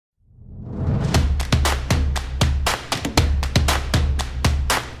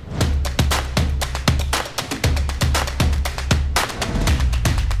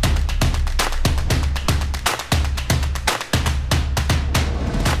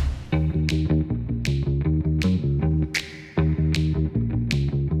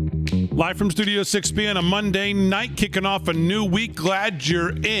Live from Studio 6B on a Monday night, kicking off a new week. Glad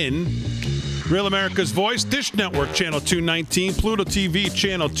you're in. Real America's Voice, Dish Network, Channel 219, Pluto TV,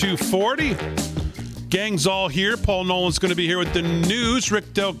 Channel 240. Gang's all here. Paul Nolan's going to be here with the news.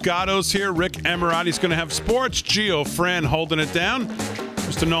 Rick Delgado's here. Rick Emirati's going to have sports. Gio Fran holding it down.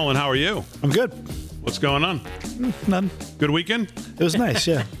 Mr. Nolan, how are you? I'm good. What's going on? None. Good weekend? It was nice,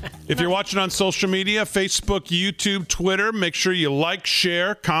 yeah. If you're watching on social media, Facebook, YouTube, Twitter, make sure you like,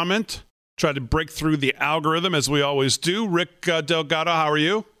 share, comment. Try to break through the algorithm as we always do. Rick Delgado, how are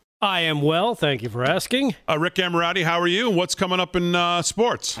you? I am well. Thank you for asking. Rick Emirati, how are you? And what's coming up in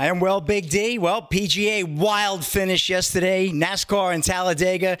sports? I am well, Big D. Well, PGA, wild finish yesterday. NASCAR in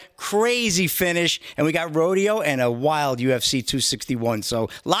Talladega, crazy finish. And we got rodeo and a wild UFC 261. So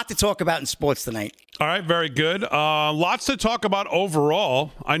a lot to talk about in sports tonight. All right, very good. Lots to talk about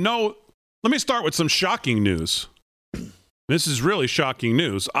overall. I know. Let me start with some shocking news. This is really shocking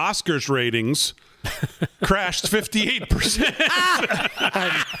news. Oscars ratings crashed 58%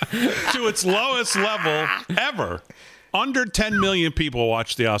 to its lowest level ever. Under 10 million people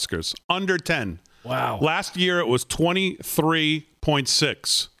watched the Oscars. Under 10. Wow. Last year it was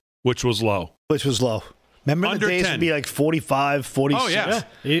 23.6, which was low. Which was low. Remember Under the days 10. would be like 45, 46? Oh,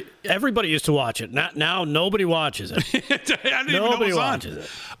 yeah. Everybody used to watch it. Now nobody watches it. I didn't even know it Nobody was on. watches it.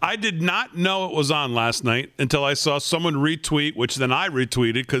 I did not know it was on last night until I saw someone retweet, which then I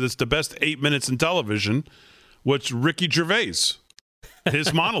retweeted because it's the best 8 minutes in television, which Ricky Gervais,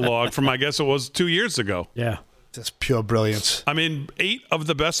 his monologue from, I guess it was 2 years ago. Yeah. That's pure brilliance. I mean, 8 of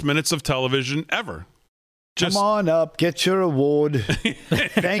the best minutes of television ever. Come on up, get your award.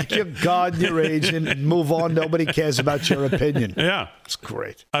 Thank your God and your agent, and move on. Nobody cares about your opinion. Yeah. It's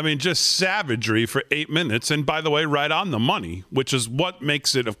great. I mean, just savagery for 8 minutes. And by the way, right on the money, which is what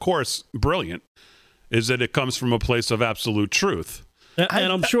makes it, of course, brilliant, is that it comes from a place of absolute truth.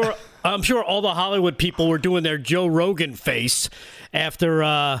 And I'm sure all the Hollywood people were doing their Joe Rogan face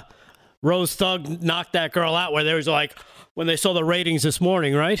after Rose Thug knocked that girl out, where they was like, when they saw the ratings this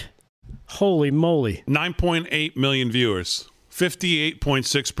morning, right? Holy moly. 9.8 million viewers,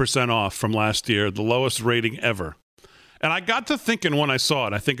 58.6% off from last year, the lowest rating ever. And I got to thinking when I saw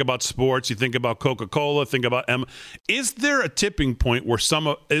it, I think about sports, you think about Coca-Cola, think about is there a tipping point where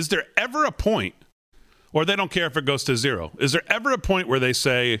is there ever a point, or they don't care if it goes to zero? Is there ever a point where they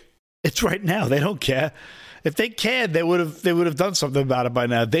say, it's right now. They don't care. If they cared, they would have done something about it by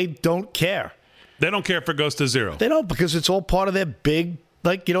now. They don't care. They don't care if it goes to zero. They don't, because it's all part of their big,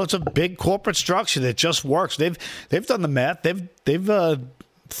 it's a big corporate structure that just works. They've done the math. They've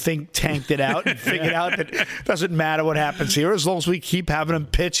tanked it out and figured out that it doesn't matter what happens here as long as we keep having them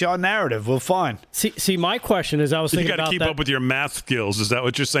pitch our narrative. We're fine. See, my question is, I was thinking about that. You got to keep up with your math skills. Is that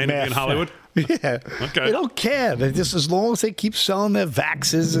what you're saying to me in Hollywood? Yeah. Okay. They don't care. They just, as long as they keep selling their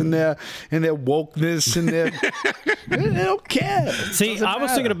vaxes and their wokeness and they don't care. See, I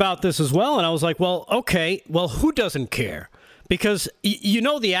was thinking about this as well, and I was like, well, okay, who doesn't care? Because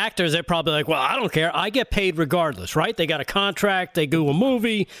the actors, they're probably like, well, I don't care. I get paid regardless, right? They got a contract. They do a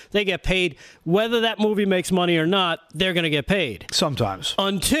movie. They get paid. Whether that movie makes money or not, they're going to get paid. Sometimes.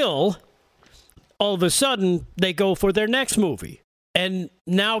 Until all of a sudden they go for their next movie. And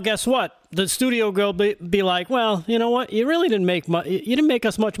now guess what? The studio will be like, well, you know what? You really didn't make you didn't make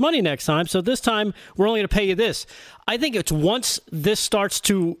us much money next time. So this time we're only going to pay you this. I think it's once this starts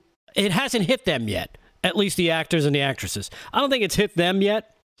to, it hasn't hit them yet. At least the actors and the actresses. I don't think it's hit them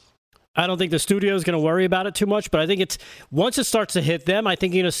yet. I don't think the studio is going to worry about it too much. But I think once it starts to hit them, I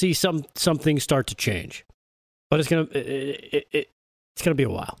think you're going to see some things start to change. But it's going to be a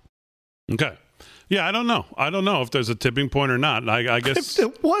while. Okay. Yeah, I don't know. I don't know if there's a tipping point or not. I guess if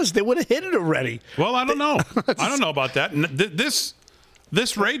it was, they would have hit it already. Well, I don't know. I don't know about that.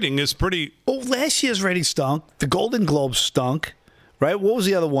 This rating is pretty. Oh, last year's rating stunk. The Golden Globes stunk. Right? What was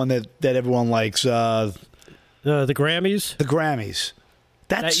the other one that everyone likes? The Grammys. The Grammys.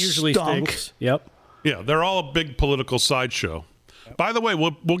 That usually stunk. Stinks. Yep. Yeah, they're all a big political sideshow. By the way,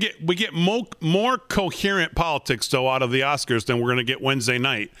 we get more coherent politics though out of the Oscars than we're going to get Wednesday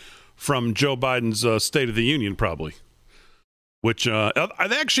night from Joe Biden's State of the Union, probably. Which are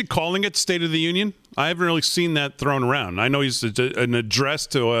they actually calling it State of the Union? I haven't really seen that thrown around. I know he's an address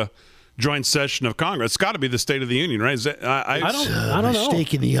to a joint session of Congress. It's got to be the State of the Union, right? I don't know.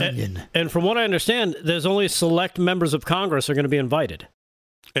 Steak in the onion. And from what I understand, there's only select members of Congress are going to be invited.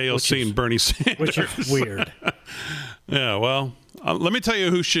 AOC and Bernie Sanders. Which is weird. Yeah, well, let me tell you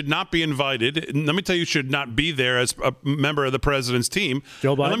who should not be invited. Let me tell you who should not be there as a member of the president's team.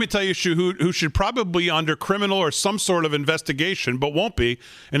 Joe Biden. And let me tell you who should probably be under criminal or some sort of investigation, but won't be.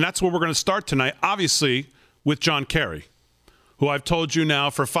 And that's where we're going to start tonight, obviously, with John Kerry, who I've told you now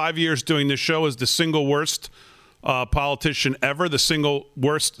for 5 years doing this show is the single worst politician ever, the single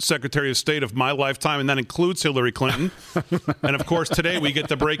worst Secretary of State of my lifetime, and that includes Hillary Clinton. And, of course, today we get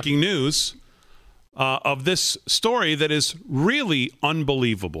the breaking news of this story that is really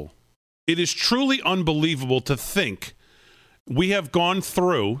unbelievable. It is truly unbelievable to think we have gone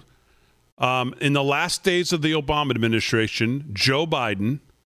through, in the last days of the Obama administration, Joe Biden,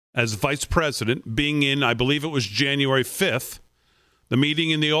 as vice president, being in, I believe it was January 5th, the meeting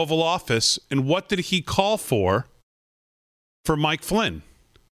in the Oval Office, and what did he call for Mike Flynn?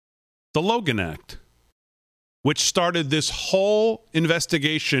 The Logan Act, which started this whole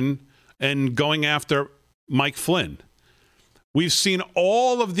investigation and going after Mike Flynn. We've seen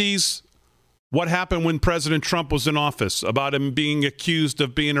all of these, what happened when President Trump was in office, about him being accused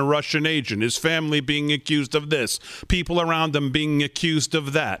of being a Russian agent, his family being accused of this, people around him being accused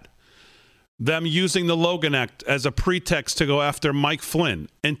of that. Them using the Logan Act as a pretext to go after Mike Flynn.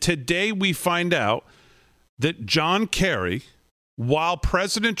 And today we find out that John Kerry, while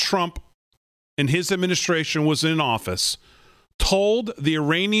President Trump and his administration was in office, told the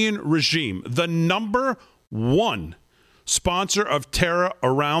Iranian regime, the number one sponsor of terror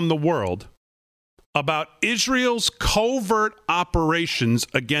around the world, about Israel's covert operations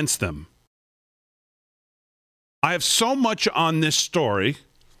against them. I have so much on this story.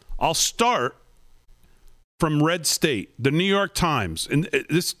 I'll start from Red State, the New York Times. And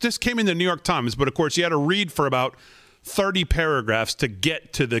this came in the New York Times, but of course you had to read for about 30 paragraphs to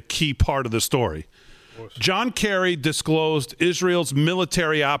get to the key part of the story. John Kerry disclosed Israel's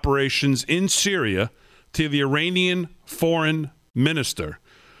military operations in Syria to the Iranian foreign minister.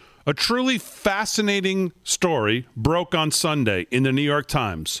 A truly fascinating story broke on Sunday in the New York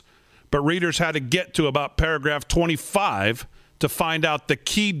Times, but readers had to get to about paragraph 25 to find out the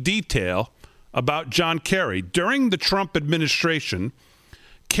key detail about John Kerry. During the Trump administration,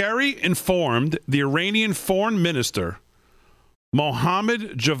 Kerry informed the Iranian foreign minister,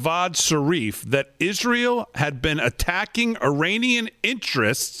 Mohammad Javad Zarif, that Israel had been attacking Iranian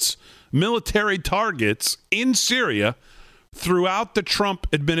interests, military targets in Syria throughout the Trump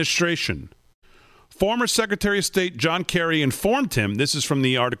administration. Former Secretary of State John Kerry informed him, this is from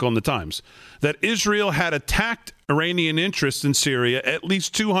the article in the Times, that Israel had attacked Iranian interests in Syria at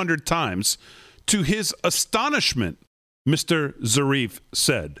least 200 times. To his astonishment, Mr. Zarif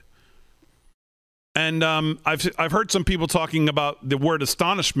said. And I've heard some people talking about the word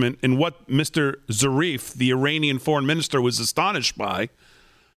astonishment and what Mr. Zarif, the Iranian foreign minister, was astonished by.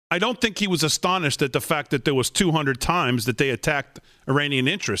 I don't think he was astonished at the fact that there was 200 times that they attacked Iranian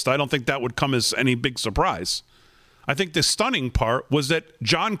interests. I don't think that would come as any big surprise. I think the stunning part was that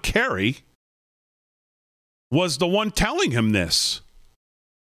John Kerry was the one telling him this.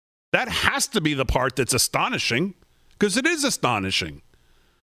 That has to be the part that's astonishing, because it is astonishing.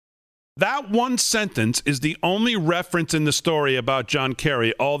 That one sentence is the only reference in the story about John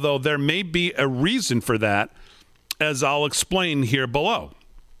Kerry, although there may be a reason for that, as I'll explain here below.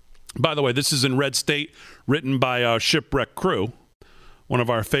 By the way, this is in Red State, written by our Shipwreck Crew, one of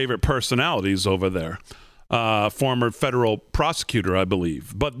our favorite personalities over there, former federal prosecutor, I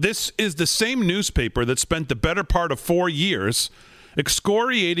believe. But this is the same newspaper that spent the better part of 4 years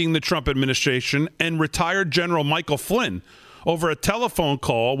excoriating the Trump administration and retired General Michael Flynn over a telephone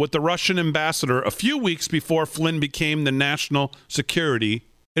call with the Russian ambassador a few weeks before Flynn became the national security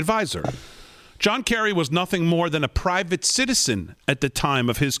advisor. John Kerry was nothing more than a private citizen at the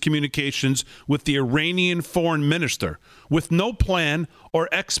time of his communications with the Iranian foreign minister, with no plan or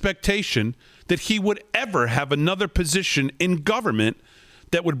expectation that he would ever have another position in government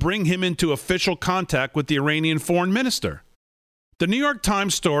that would bring him into official contact with the Iranian foreign minister. The New York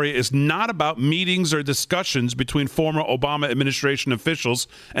Times story is not about meetings or discussions between former Obama administration officials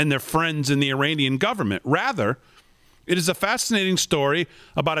and their friends in the Iranian government. Rather, it is a fascinating story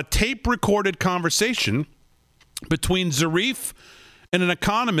about a tape-recorded conversation between Zarif and an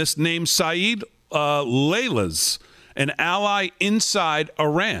economist named Saeed Laylaz, an ally inside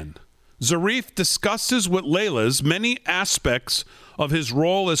Iran. Zarif discusses with Laylaz many aspects of his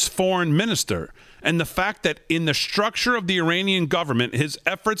role as foreign minister and the fact that in the structure of the Iranian government, his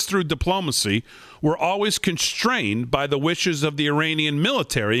efforts through diplomacy were always constrained by the wishes of the Iranian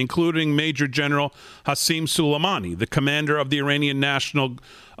military, including Major General Qasem Soleimani, the commander of the Iranian National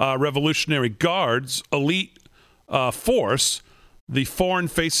Revolutionary Guard's elite force, the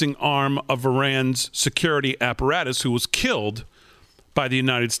foreign-facing arm of Iran's security apparatus, who was killed by the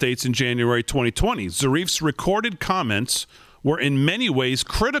United States in January 2020. Zarif's recorded comments were in many ways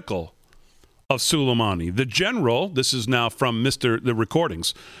critical of Soleimani. The general, this is now from the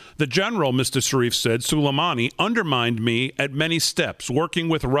recordings, the general, Mr. Zarif said, Soleimani undermined me at many steps, working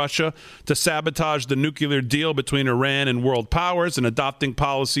with Russia to sabotage the nuclear deal between Iran and world powers and adopting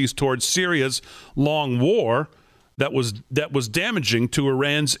policies towards Syria's long war that was damaging to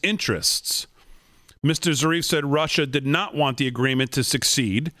Iran's interests. Mr. Zarif said Russia did not want the agreement to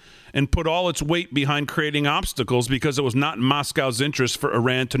succeed and put all its weight behind creating obstacles because it was not in Moscow's interest for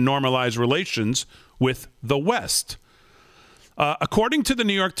Iran to normalize relations with the West. According to the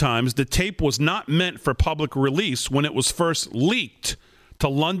New York Times, the tape was not meant for public release when it was first leaked to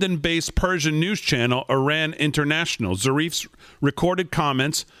London-based Persian news channel Iran International. Zarif's recorded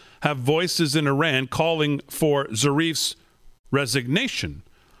comments have voices in Iran calling for Zarif's resignation.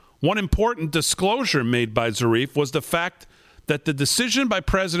 One important disclosure made by Zarif was the fact that the decision by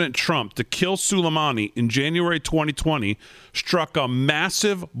President Trump to kill Soleimani in January 2020 struck a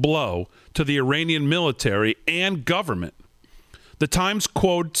massive blow to the Iranian military and government. The Times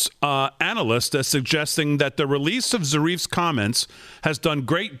quotes analysts as suggesting that the release of Zarif's comments has done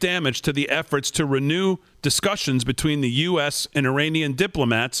great damage to the efforts to renew discussions between the U.S. and Iranian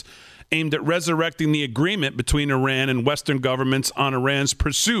diplomats aimed at resurrecting the agreement between Iran and Western governments on Iran's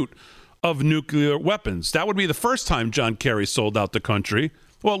pursuit of nuclear weapons. That would be the first time John Kerry sold out the country.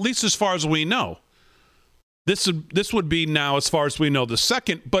 Well, at least as far as we know. This would be now, as far as we know, the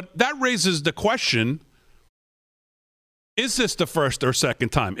second. But that raises the question, is this the first or second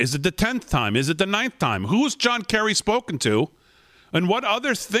time? Is it the 10th time? Is it the 9th time? Who has John Kerry spoken to? And what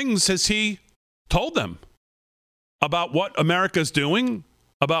other things has he told them about what America's doing?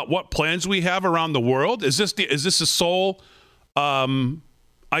 About what plans we have around the world? Is this a sole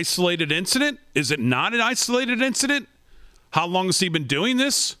isolated incident? Is it not an isolated incident? How long has he been doing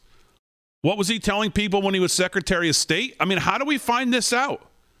this? What was he telling people when he was Secretary of State? I mean, how do we find this out?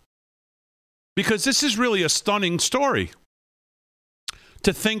 Because this is really a stunning story.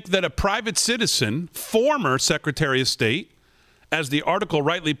 To think that a private citizen, former Secretary of State, as the article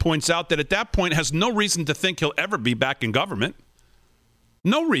rightly points out, that at that point has no reason to think he'll ever be back in government.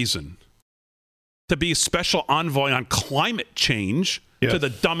 No reason to be special envoy on climate change to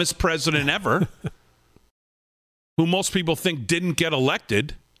the dumbest president ever, who most people think didn't get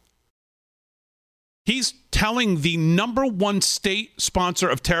elected. He's telling the number one state sponsor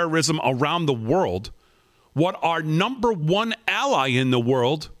of terrorism around the world what our number one ally in the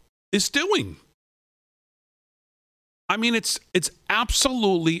world is doing. I mean, it's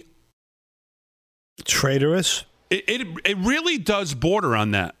absolutely traitorous. It really does border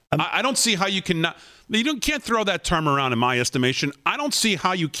on that. I don't see how you can't throw that term around in my estimation. I don't see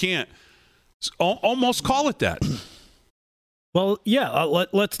how you can't almost call it that. Well, yeah,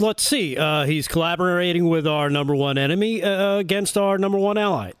 let's see. He's collaborating with our number one enemy against our number one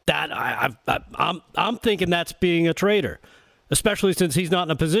ally. That I'm thinking that's being a traitor, especially since he's not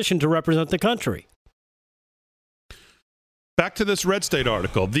in a position to represent the country. Back to this Red State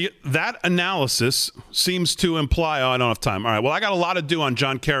article. That analysis seems to imply, I don't have time. All right, well, I got a lot to do on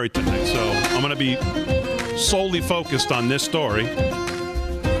John Kerry tonight, so I'm going to be solely focused on this story.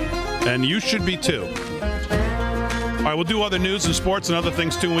 And you should be too. All right, we'll do other news and sports and other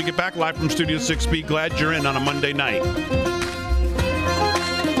things too when we get back live from Studio 6B. Glad you're in on a Monday night.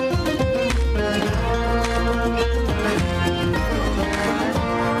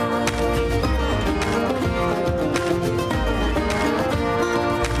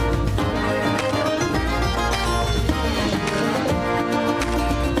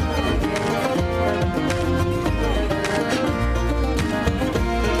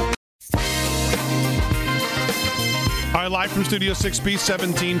 Live from Studio 6B,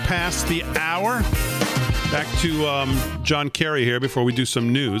 17 past the hour. Back to John Kerry here before we do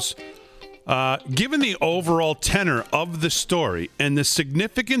some news. Given the overall tenor of the story and the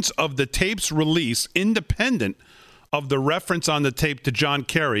significance of the tape's release, independent of the reference on the tape to John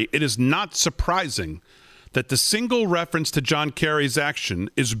Kerry, it is not surprising that the single reference to John Kerry's action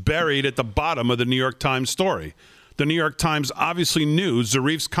is buried at the bottom of the New York Times story. The New York Times obviously knew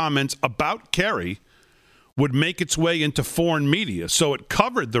Zarif's comments about Kerry would make its way into foreign media, so it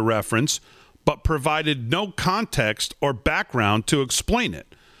covered the reference but provided no context or background to explain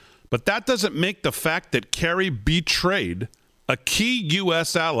it. But that doesn't make the fact that Kerry betrayed a key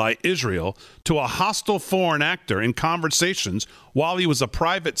U.S. ally, Israel, to a hostile foreign actor in conversations while he was a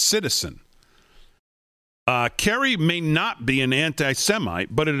private citizen. Kerry may not be an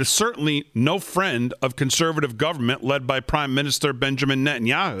anti-Semite, but it is certainly no friend of conservative government led by Prime Minister Benjamin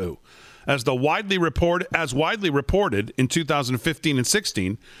Netanyahu. As widely reported in 2015 and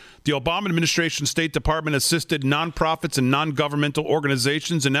 16, The Obama administration State Department assisted nonprofits and non-governmental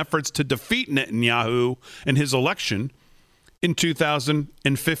organizations in efforts to defeat Netanyahu in his election in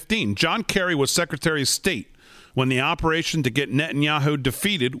 2015. John Kerry was Secretary of State when the operation to get Netanyahu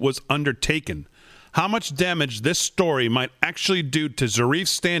defeated was undertaken. How much damage this story might actually do to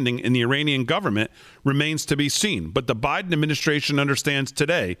Zarif's standing in the Iranian government remains to be seen. But the Biden administration understands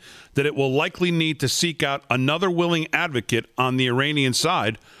today that it will likely need to seek out another willing advocate on the Iranian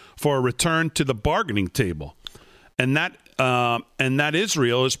side for a return to the bargaining table. And that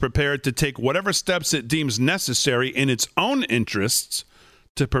Israel is prepared to take whatever steps it deems necessary in its own interests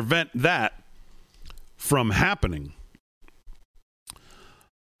to prevent that from happening.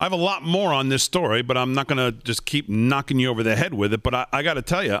 I have a lot more on this story, but I'm not going to just keep knocking you over the head with it. But I got to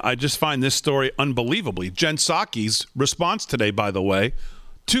tell you, I just find this story unbelievably. Jen Psaki's response today, by the way,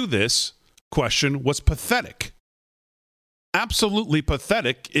 to this question was pathetic. Absolutely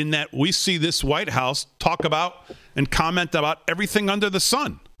pathetic in that we see this White House talk about and comment about everything under the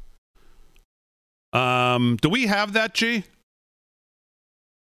sun. Do we have that, G?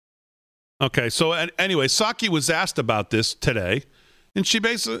 Okay, so anyway, Psaki was asked about this today, and she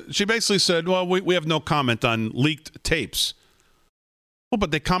basically said, well, we have no comment on leaked tapes. Well,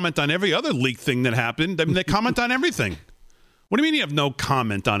 but they comment on every other leaked thing that happened. I mean, they comment on everything. What do you mean you have no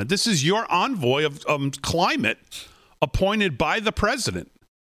comment on it? This is your envoy of climate appointed by the president.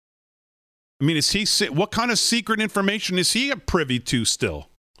 I mean, what kind of secret information is he privy to still?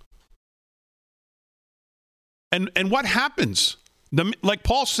 And what happens? Like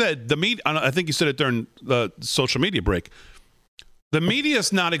Paul said, the media, I think he said it during the social media break, the media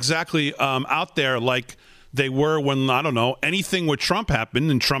is not exactly out there like they were when, I don't know, anything with Trump happened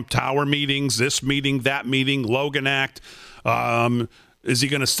in Trump Tower meetings, this meeting, that meeting, Logan Act. Is he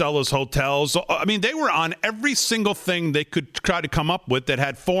going to sell his hotels? I mean, they were on every single thing they could try to come up with that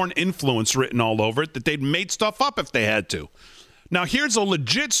had foreign influence written all over it, that they'd made stuff up if they had to. Now, here's a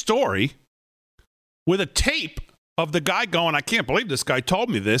legit story with a tape of the guy going, I can't believe this guy told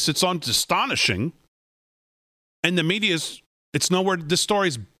me this. It's astonishing. And the media's, it's nowhere, this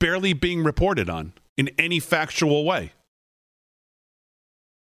story's barely being reported on in any factual way.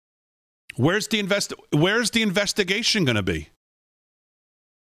 Where's the investigation going to be?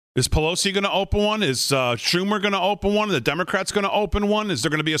 Is Pelosi going to open one? Is Schumer going to open one? Are the Democrats going to open one? Is there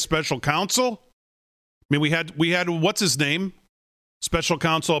going to be a special counsel? I mean, we had what's his name? Special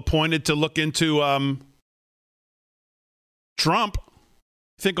counsel appointed to look into Trump.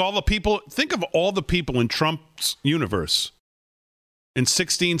 Think of all the people in Trump's universe in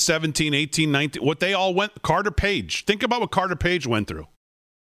 16, 17, 18, 19, what they all went, Carter Page. Think about what Carter Page went through.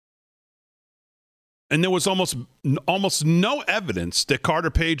 And there was almost no evidence that Carter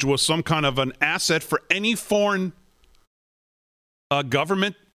Page was some kind of an asset for any foreign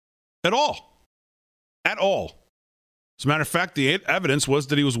government at all. At all. As a matter of fact, the evidence was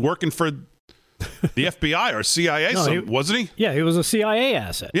that he was working for the FBI or CIA, wasn't he? Yeah, he was a CIA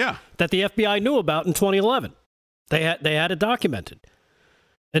asset. Yeah. That the FBI knew about in 2011. They had it documented.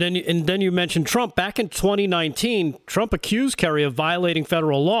 And then you mentioned Trump. Back in 2019, Trump accused Kerry of violating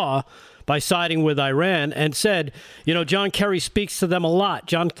federal law by siding with Iran and said, John Kerry speaks to them a lot.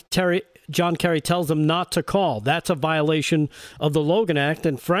 John Kerry tells them not to call. That's a violation of the Logan Act,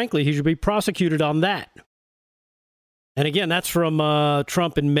 and frankly, he should be prosecuted on that. And again, that's from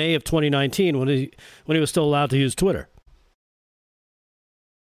Trump in May of 2019 when he was still allowed to use Twitter.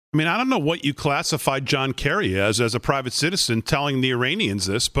 I mean, I don't know what you classified John Kerry as a private citizen telling the Iranians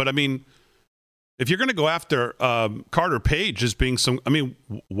this, but I mean, if you're going to go after Carter Page as being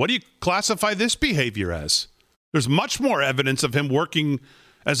what do you classify this behavior as? There's much more evidence of him working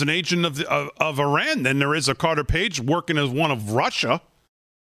as an agent of Iran than there is of Carter Page working as one of Russia.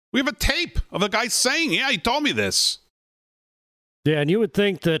 We have a tape of a guy saying, yeah, he told me this. Yeah, and you would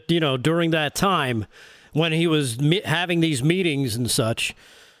think that, during that time when he was having these meetings and such,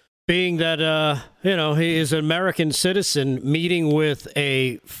 being that, he is an American citizen meeting with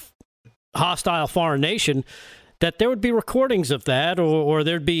a hostile foreign nation, that there would be recordings of that or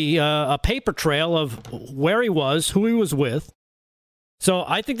there'd be a paper trail of where he was, who he was with. So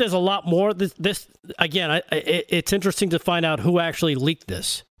I think there's a lot more. This again, it's interesting to find out who actually leaked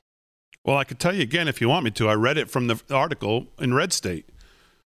this. Well, I could tell you again if you want me to. I read it from the article in Red State,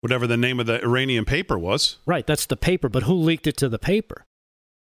 whatever the name of the Iranian paper was. Right, that's the paper, but who leaked it to the paper?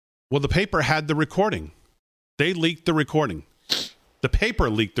 Well, the paper had the recording. They leaked the recording. The paper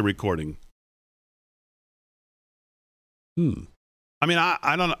leaked the recording. I mean,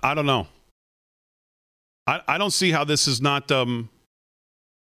 I don't know. I don't see how this is not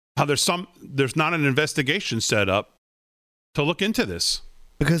how there's not an investigation set up to look into this.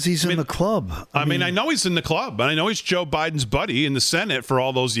 Because he's in the club. I mean, I know he's in the club, and I know he's Joe Biden's buddy in the Senate for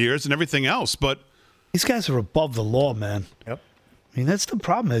all those years and everything else, but these guys are above the law, man. Yep. I mean, that's the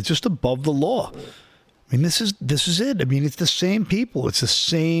problem. It's just above the law. I mean, this is it. I mean, it's the same people. It's the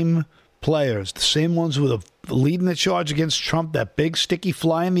same players, the same ones who are leading the charge against Trump, that big sticky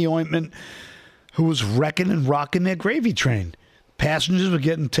fly in the ointment who was wrecking and rocking their gravy train. Passengers were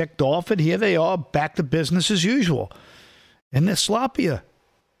getting ticked off, and here they are back to business as usual. And they're sloppier.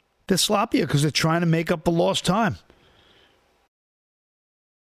 They're sloppier because they're trying to make up the lost time.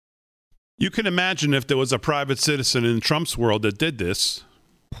 you can imagine if there was a private citizen in Trump's world that did this,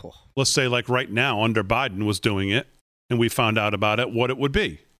 let's say like right now under Biden was doing it, and we found out about it, what it would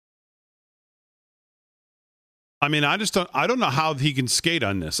be. I mean, I don't know how he can skate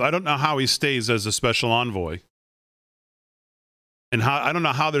on this. I don't know how he stays as a special envoy. And I don't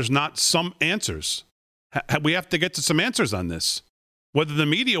know how there's not some answers. We have to get to some answers on this. Whether the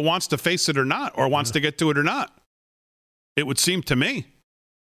media wants to face it or not, or wants to get to it or not. It would seem to me.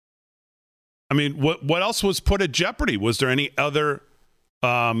 I mean, what else was put at jeopardy? Was there any other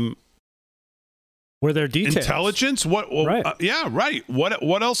were there details? Intelligence? Right. Yeah, right.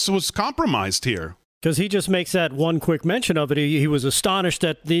 What else was compromised here? Because he just makes that one quick mention of it. He was astonished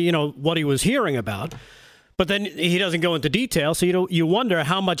at what he was hearing about. But then he doesn't go into detail, so you wonder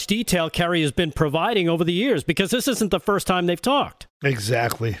how much detail Kerry has been providing over the years, because this isn't the first time they've talked.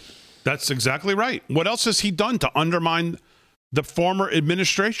 Exactly. That's exactly right. What else has he done to undermine the former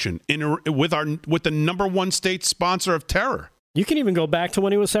administration with the number one state sponsor of terror? You can even go back to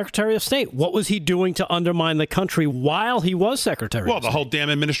when he was Secretary of State. What was he doing to undermine the country while he was Secretary of State? Well, the whole damn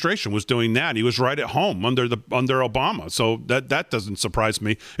administration was doing that. He was right at home under Obama. So that doesn't surprise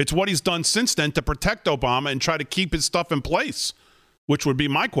me. It's what he's done since then to protect Obama and try to keep his stuff in place, which would be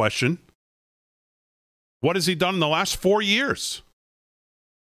my question. What has he done in the last 4 years?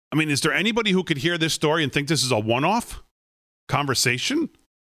 I mean, is there anybody who could hear this story and think this is a one-off conversation?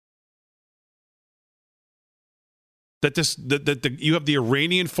 That you have the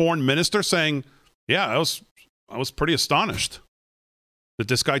Iranian foreign minister saying, yeah, I was pretty astonished that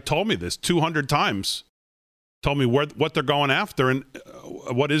this guy told me this 200 times, told me what they're going after and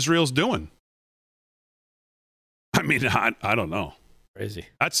what Israel's doing. I mean, I don't know. Crazy.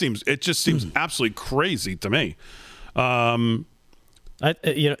 It just seems absolutely crazy to me.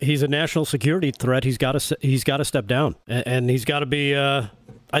 He's a national security threat. He's got to step down, and he's got to be, I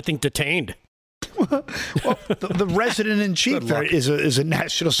think, detained. Well, the resident-in-chief is a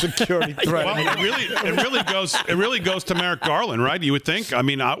national security threat. Well, it really goes to Merrick Garland, right? You would think. I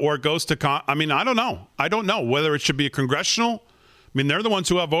mean, or it goes to. I mean, I don't know. I don't know whether it should be a congressional. I mean, they're the ones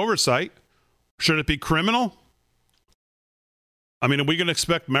who have oversight. Should it be criminal? I mean, are we going to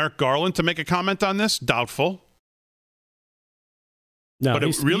expect Merrick Garland to make a comment on this? Doubtful. No, but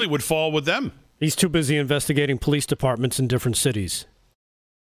it really would fall with them. He's too busy investigating police departments in different cities.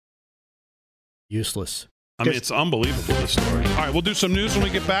 Useless. I mean, it's unbelievable, this story. All right, we'll do some news when we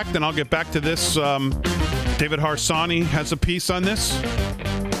get back. Then I'll get back to this. David Harsanyi has a piece on this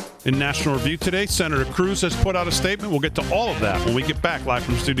in National Review today. Senator Cruz has put out a statement. We'll get to all of that when we get back live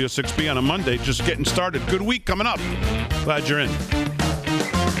from Studio 6B on a Monday. Just getting started. Good week coming up. Glad you're in.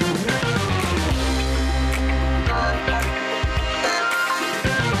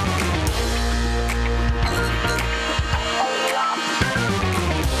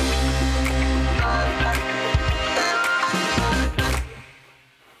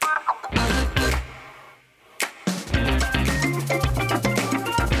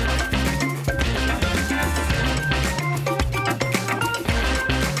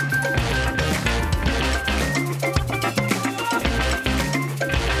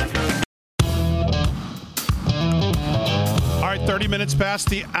 Minutes past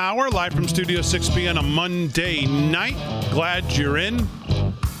the hour, live from Studio 6B on a Monday night. Glad you're in.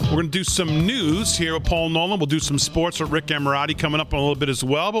 We're going to do some news here with Paul Nolan. We'll do some sports with Rick Emirati coming up in a little bit as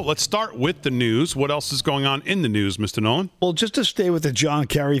well. But let's start with the news. What else is going on in the news, Mr. Nolan? Well, just to stay with the John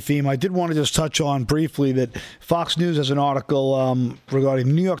Kerry theme, I did want to just touch on briefly that Fox News has an article regarding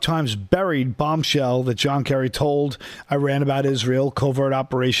the New York Times buried bombshell that John Kerry told Iran about Israel, covert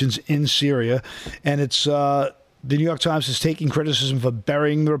operations in Syria. And it's... The New York Times is taking criticism for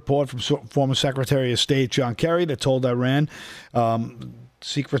burying the report from former Secretary of State John Kerry that told Iran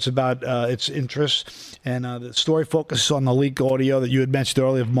secrets about its interests. And the story focuses on the leaked audio that you had mentioned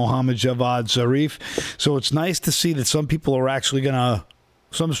earlier of Mohammed Javad Zarif. So it's nice to see that some people are actually going to,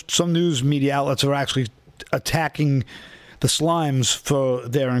 some news media outlets are actually attacking the Slimes for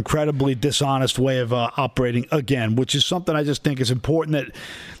their incredibly dishonest way of operating again, which is something I just think is important that,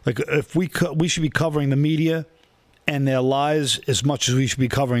 like, if we should be covering the media and their lies as much as we should be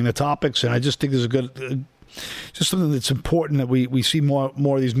covering the topics. And I just think there's a good, just something that's important that we see more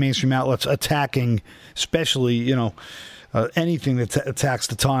of these mainstream outlets attacking, especially, anything that attacks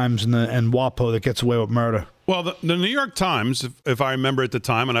the Times and WAPO that gets away with murder. Well, the New York Times, if I remember at the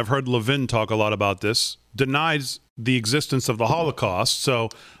time, and I've heard Levin talk a lot about this, denies the existence of the Holocaust. So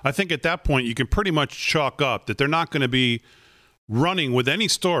I think at that point you can pretty much chalk up that they're not going to be running with any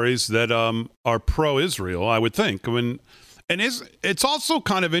stories that are pro-Israel, I would think. I mean, and it's also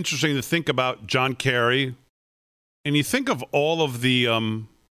kind of interesting to think about John Kerry, and you think of all the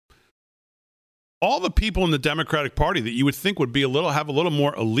people in the Democratic Party that you would think would be have a little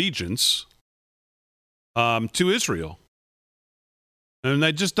more allegiance to Israel, and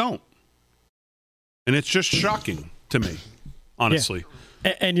they just don't. And it's just shocking to me, honestly.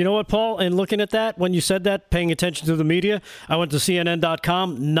 Yeah. And you know what, Paul? And looking at that, when you said that, paying attention to the media, I went to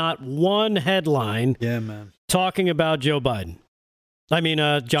CNN.com, not one headline talking about Joe Biden. I mean,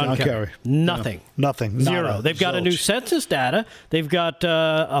 John Kerry. Nothing. No, nothing. Zero. Nada. They've got a new census data. They've got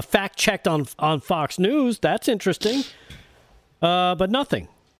a fact checked on Fox News. That's interesting. But nothing.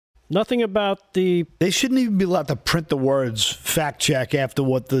 Nothing about the... They shouldn't even be allowed to print the words fact check after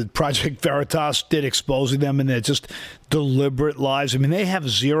what the Project Veritas did, exposing them, and they're just deliberate lies. I mean, they have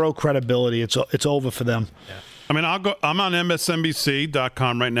zero credibility. It's over for them. Yeah. I mean, I'm on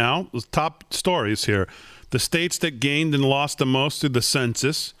MSNBC.com right now. The top stories here. The states that gained and lost the most through the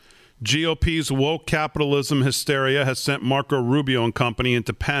census. GOP's woke capitalism hysteria has sent Marco Rubio and company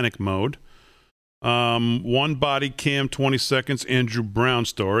into panic mode. One body cam, 20 seconds, Andrew Brown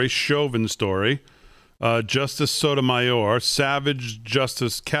story, Chauvin story, Justice Sotomayor, Savage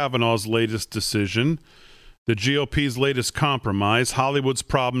Justice Kavanaugh's latest decision, the GOP's latest compromise, Hollywood's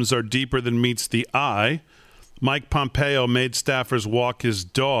problems are deeper than meets the eye, Mike Pompeo made staffers walk his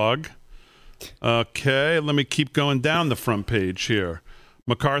dog. Okay, let me keep going down the front page here.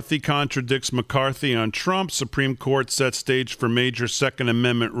 McCarthy contradicts McCarthy on Trump, Supreme Court sets stage for major Second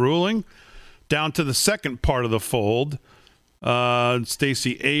Amendment ruling. Down to the second part of the fold,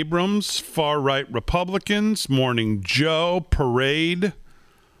 Stacey Abrams, far-right Republicans, Morning Joe, parade.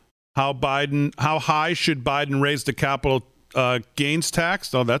 How high should Biden raise the capital gains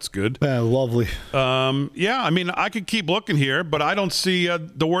tax? Oh, that's good. Lovely. Yeah, I mean, I could keep looking here, but I don't see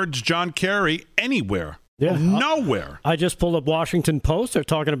the words John Kerry anywhere. Yeah, nowhere. I just pulled up Washington Post. They're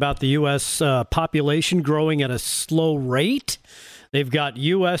talking about the U.S. Population growing at a slow rate. They've got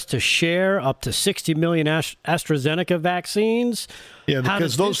U.S. to share up to 60 million AstraZeneca vaccines. Yeah,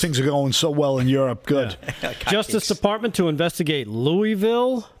 because those things are going so well in Europe. Good. Yeah. Justice Department to investigate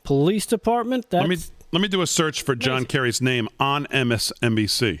Louisville. Police Department. Let me do a search for John Kerry's name on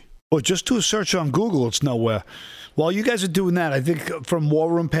MSNBC. Well, just do a search on Google. It's nowhere. While you guys are doing that, I think from War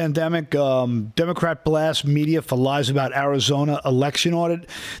Room Pandemic, Democrat blast media for lies about Arizona election audit.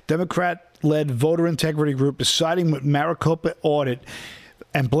 Democrat-led voter integrity group is siding with Maricopa audit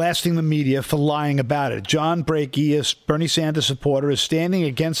and blasting the media for lying about it. John Brakey, a Bernie Sanders supporter, is standing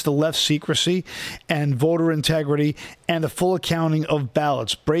against the left's secrecy and voter integrity and the full accounting of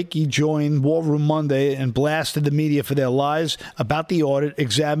ballots. Brakey joined War Room Monday and blasted the media for their lies about the audit,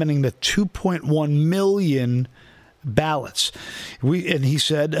 examining the 2.1 million ballots. And he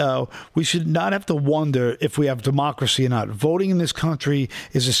said, we should not have to wonder if we have democracy or not. Voting in this country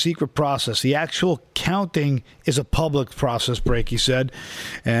is a secret process. The actual counting is a public process, Brakey said.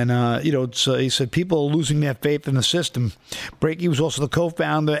 And, he said people are losing their faith in the system. Brakey was also the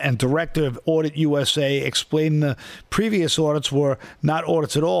co-founder and director of Audit USA, explaining the previous audits were not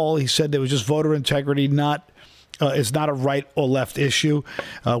audits at all. He said there was just voter integrity, it's not a right or left issue.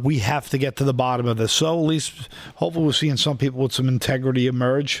 We have to get to the bottom of this. So at least, hopefully, we're seeing some people with some integrity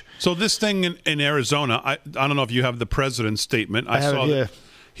emerge. So this thing in Arizona, I don't know if you have the president's statement. I saw that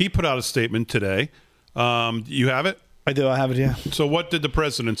he put out a statement today. You have it? I do. I have it, yeah. So what did the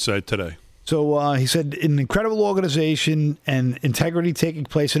president say today? So he said, an incredible organization and integrity taking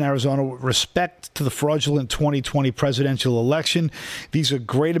place in Arizona with respect to the fraudulent 2020 presidential election. These are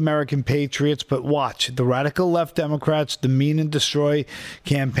great American patriots, but watch. The radical left Democrats' demean and destroy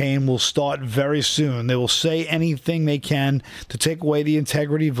campaign will start very soon. They will say anything they can to take away the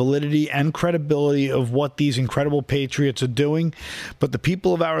integrity, validity, and credibility of what these incredible patriots are doing. But the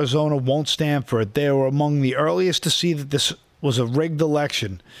people of Arizona won't stand for it. They were among the earliest to see that this was a rigged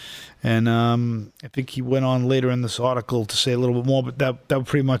election. And I think he went on later in this article to say a little bit more, but that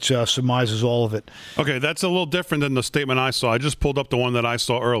pretty much surmises all of it. Okay, that's a little different than the statement I saw. I just pulled up the one that I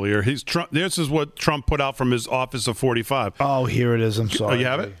saw earlier. This is what Trump put out from his office of 45. Oh, here it is. I'm sorry. Oh, you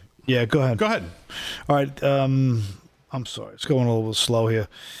have it? Yeah, go ahead. Go ahead. All right. I'm sorry. It's going a little slow here.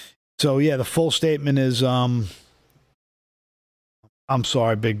 So, yeah, the full statement is I'm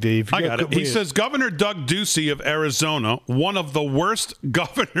sorry, Big D. I got it. He says Governor Doug Ducey of Arizona, one of the worst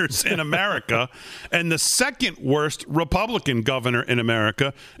governors in America, and the second worst Republican governor in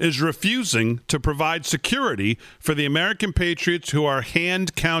America, is refusing to provide security for the American patriots who are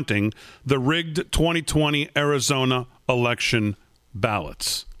hand counting the rigged 2020 Arizona election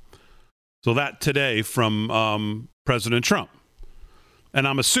ballots. So that today from President Trump. And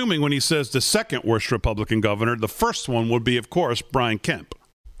I'm assuming when he says the second worst Republican governor, the first one would be, of course, Brian Kemp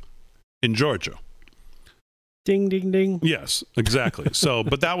in Georgia. Ding, ding, ding. Yes, exactly. So,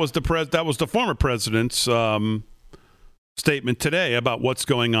 but that was the former president's statement today about what's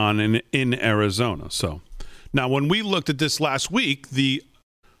going on in Arizona. So, now when we looked at this last week, I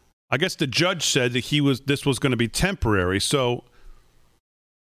guess the judge said that this was going to be temporary. So,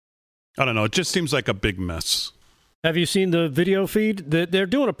 I don't know. It just seems like a big mess. Have you seen the video feed? They're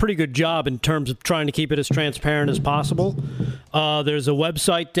doing a pretty good job in terms of trying to keep it as transparent as possible. There's a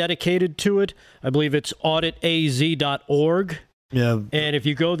website dedicated to it. I believe it's auditaz.org. Yeah. And if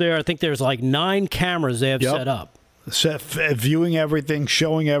you go there, I think there's like 9 cameras they have set up. Viewing everything,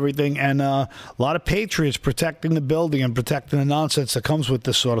 showing everything, and a lot of patriots protecting the building and protecting the nonsense that comes with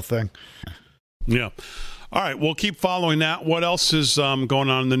this sort of thing. Yeah. All right, we'll keep following that. What else is going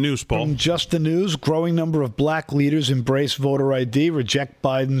on in the news, Paul? From Just the News, growing number of black leaders embrace voter ID, reject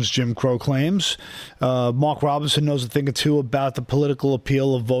Biden's Jim Crow claims. Mark Robinson knows a thing or two about the political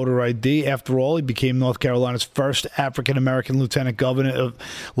appeal of voter ID. After all, he became North Carolina's first African-American lieutenant governor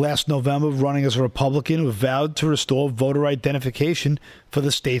last November, running as a Republican who vowed to restore voter identification for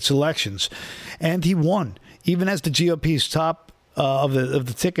the state's elections. And he won, even as the GOP's top of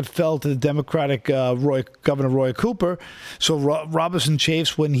the ticket fell to the Democratic Governor Roy Cooper. So Robinson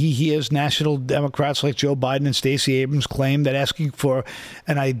chafes when he hears national Democrats like Joe Biden and Stacey Abrams claim that asking for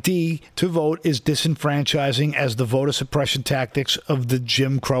an ID to vote is disenfranchising as the voter suppression tactics of the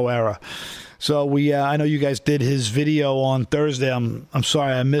Jim Crow era. So I know you guys did his video on Thursday. I'm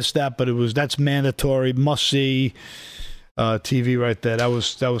sorry I missed that, but that's mandatory, must see. TV right there. That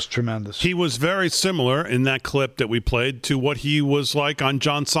was tremendous. He was very similar in that clip that we played to what he was like on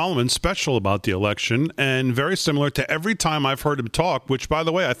John Solomon's special about the election, and very similar to every time I've heard him talk, which, by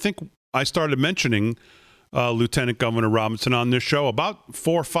the way, I think I started mentioning Lieutenant Governor Robinson on this show about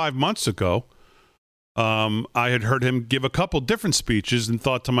 4 or 5 months ago. I had heard him give a couple different speeches and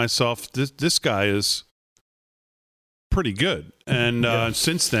thought to myself, this guy is pretty good. And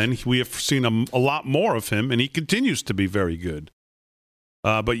since then, we have seen a lot more of him, and he continues to be very good.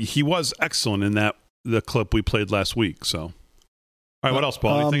 But he was excellent in the clip we played last week. So, all right, what else,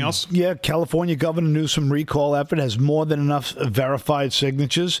 Paul? Anything else? Yeah, California Governor Newsom recall effort has more than enough verified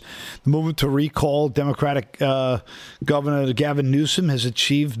signatures. The movement to recall Democratic Governor Gavin Newsom has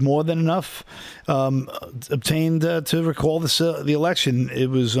achieved more than enough obtained to recall the election. It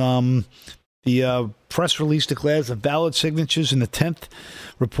was the press release declares the valid signatures in the 10th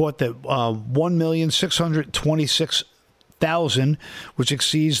report that 1,626,000, which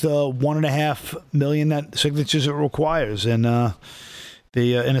exceeds the 1.5 million that signatures it requires. And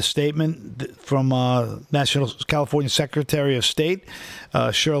in a statement from National California Secretary of State,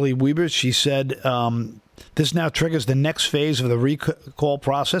 Shirley Weber, she said, this now triggers the next phase of the recall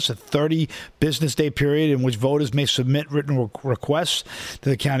process, a 30 business day period in which voters may submit written requests to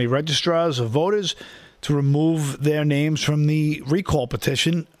the county registrars of voters to remove their names from the recall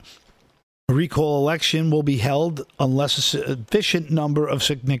petition. A recall election will be held unless a sufficient number of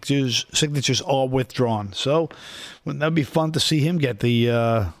signatures are withdrawn. So that'd be fun to see him get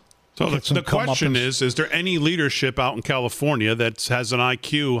the. So the question is there any leadership out in California that has an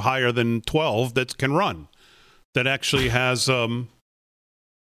IQ higher than 12 that can run, that actually has some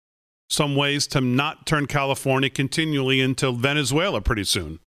ways to not turn California continually into Venezuela pretty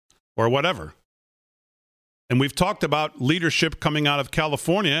soon or whatever? And we've talked about leadership coming out of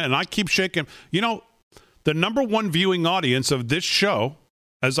California, and I keep shaking. You know, the number one viewing audience of this show,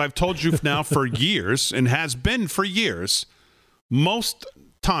 as I've told you now for years and has been for years, most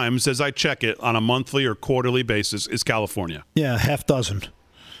times as I check it on a monthly or quarterly basis, is California. Yeah, half dozen.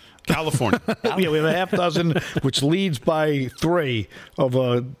 California. Yeah, we have a half dozen, which leads by 3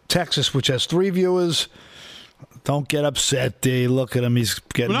 over Texas, which has 3 viewers. Don't get upset, D. Look at him. He's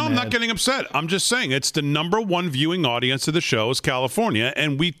getting No, I'm mad. not getting upset. I'm just saying it's the number one viewing audience of the show is California.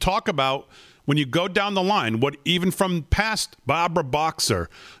 And we talk about, when you go down the line, what even from past Barbara Boxer,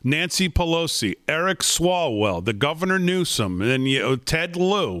 Nancy Pelosi, Eric Swalwell, the Governor Newsom, and then Ted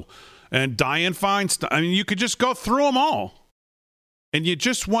Lieu, and Dianne Feinstein. I mean, you could just go through them all. And you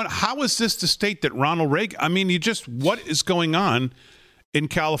just want, how is this the state that Ronald Reagan, what is going on in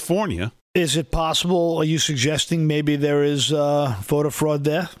California Is it possible? Are you suggesting maybe there is voter fraud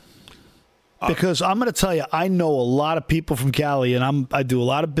there? Because I'm going to tell you, I know a lot of people from Cali, and I do a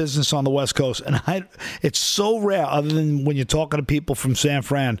lot of business on the West Coast, and it's so rare, other than when you're talking to people from San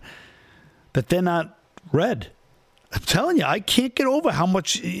Fran, that they're not red. I'm telling you, I can't get over how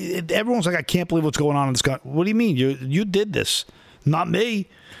much everyone's like, I can't believe what's going on in this country. What do you mean? You did this, not me.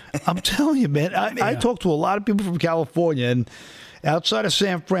 I'm telling you, man. I talk to a lot of people from California, and outside of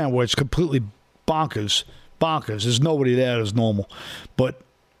San Fran, where it's completely bonkers. There's nobody there that's normal, but.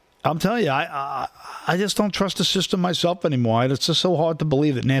 I'm telling you, I just don't trust the system myself anymore. It's just so hard to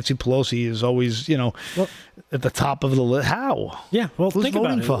believe that Nancy Pelosi is always, at the top of the list. How? Yeah, well, who's think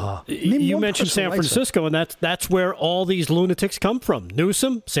voting about it. for her? You mentioned San Francisco, and that's where all these lunatics come from.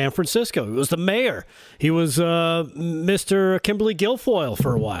 Newsom, San Francisco. He was the mayor. He was Mr. Kimberly Guilfoyle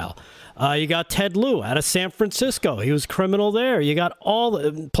for a while. You got Ted Lieu out of San Francisco. He was criminal there. You got all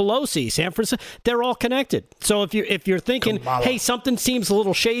the Pelosi, San Francisco. They're all connected. So if you're thinking, Kamala. hey, something seems a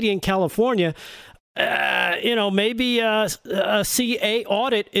little shady in California, maybe a CA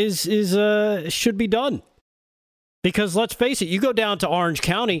audit should be done. Because let's face it, you go down to Orange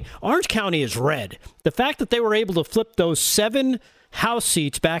County. Orange County is red. The fact that they were able to flip those 7 House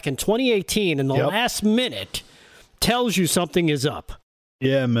seats back in 2018 in the last minute tells you something is up.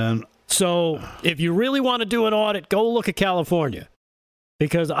 Yeah, man. So if you really want to do an audit, go look at California.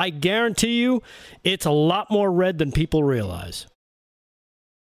 Because I guarantee you, it's a lot more red than people realize.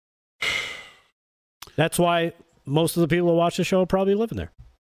 That's why most of the people who watch the show are probably living there.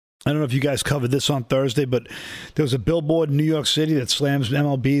 I don't know if you guys covered this on Thursday, but there was a billboard in New York City that slams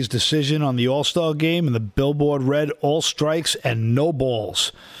MLB's decision on the All-Star game, and the billboard read, all strikes and no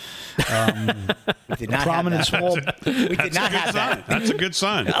balls. We did not have that. That's a good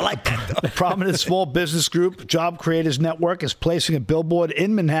sign. I like that. A prominent small business group, Job Creators Network, is placing a billboard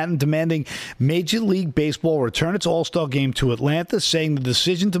in Manhattan demanding Major League Baseball return its All-Star game to Atlanta, saying the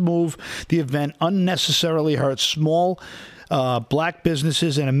decision to move the event unnecessarily hurts small black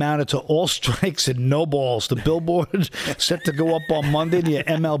businesses and amounted to all strikes and no balls. The billboard set to go up on Monday near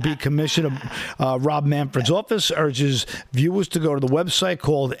MLB Commissioner Rob Manfred's office urges viewers to go to the website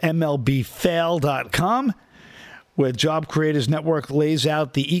called MLBfail.com, where Job Creators Network lays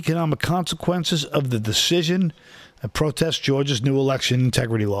out the economic consequences of the decision and protests Georgia's new election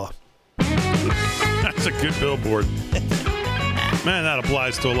integrity law. That's a good billboard. Man, that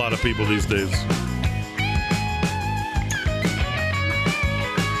applies to a lot of people these days.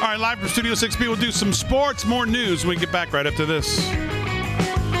 All right, live from Studio 6B, we'll do some sports, more news when we get back right after this.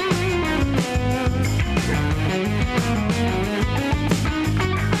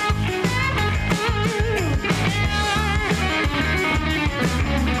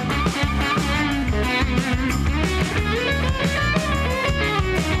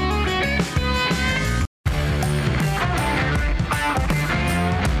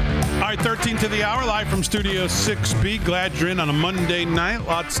 All right, 13 to the hour, live from Studio 6B. Glad you're in on a Monday night.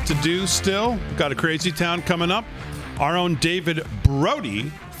 Lots to do still. Got a crazy town coming up. Our own David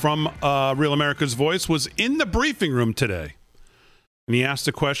Brody from Real America's Voice was in the briefing room today. And he asked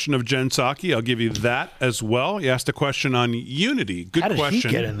a question of Jen Psaki. I'll give you that as well. He asked a question on unity. Good question. How did he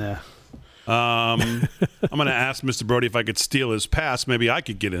get in there? I'm going to ask Mr. Brody if I could steal his pass. Maybe I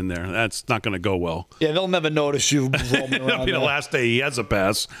could get in there. That's not going to go well. Yeah, they'll never notice you roaming around. It'll be the last day he has a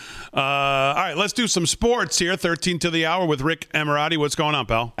pass. All right, let's do some sports here. 13 to the hour with Rick Emirati. What's going on,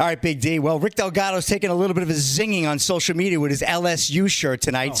 pal? All right, Big D. Well, Rick Delgado's taking a little bit of a zinging on social media with his LSU shirt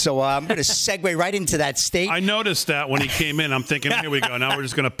tonight, so I'm going to segue right into that state. I noticed that when he came in. I'm thinking, here we go. Now we're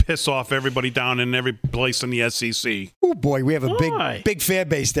just going to piss off everybody down in every place in the SEC. Oh, boy, we have a big fan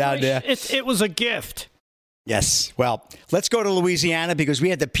base down there. It was a gift. Yes. Well, let's go to Louisiana because we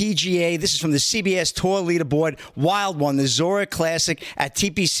had the PGA. This is from the CBS Tour Leaderboard. Wild one, the Zora Classic at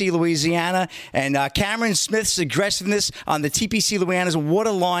TPC Louisiana. And Cameron Smith's aggressiveness on the TPC Louisiana's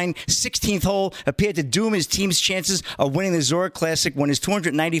waterline 16th hole appeared to doom his team's chances of winning the Zora Classic when his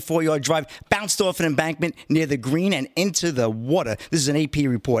 294-yard drive bounced off an embankment near the green and into the water. This is an AP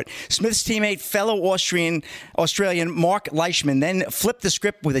report. Smith's teammate, fellow Australian Mark Leishman, then flipped the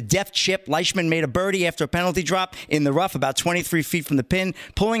script with a deft chip. Leishman made a birdie after a penalty drop in the rough about 23 feet from the pin,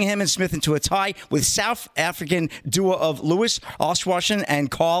 pulling him and Smith into a tie with South African duo of Louis Oosthuizen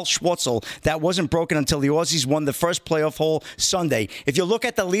and Carl Schwartzel. That wasn't broken until the Aussies won the first playoff hole Sunday. If you look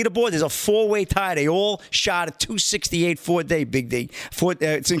at the leaderboard, there's a four-way tie. They all shot at 268 4-day, Big D.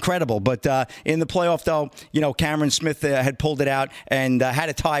 It's incredible. But in the playoff, though, Cameron Smith had pulled it out and had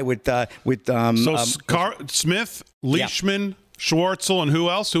a tie with Smith, Leishman, yeah. Schwartzel, and who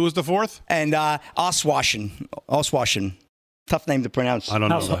else? Who was the fourth? And Oosthuizen. Tough name to pronounce. I don't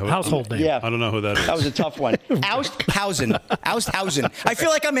know. Household name. Yeah. I don't know who that is. That was a tough one. Ousthausen. I feel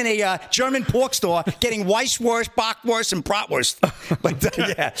like I'm in a German pork store getting Weisswurst, Bockwurst, and Bratwurst. But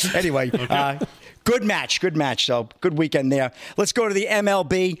yeah, anyway. Good match. So good weekend there. Let's go to the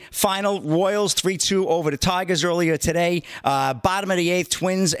MLB final. Royals 3-2 over the Tigers earlier today. Bottom of the 8th,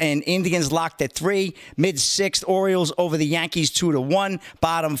 Twins and Indians locked at 3. Mid-6th, Orioles over the Yankees 2-1.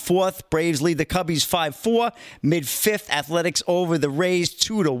 Bottom 4th, Braves lead the Cubbies 5-4. Mid-5th, Athletics over the Rays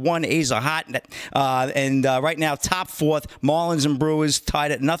 2-1. A's are hot. And right now, top 4th, Marlins and Brewers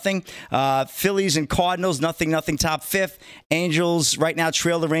tied at nothing. Phillies and Cardinals, nothing, top 5th. Angels right now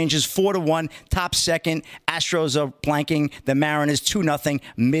trail the Rangers 4-1. Top 2nd. Astros are blanking the Mariners 2-0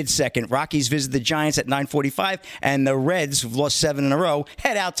 mid-2nd. Rockies visit the Giants at 9:45, and the Reds, who've lost 7 in a row,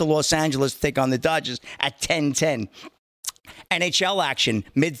 head out to Los Angeles to take on the Dodgers at 10:10. NHL action,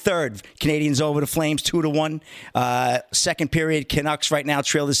 mid-3rd. Canadians over the Flames 2-1. Second period, Canucks right now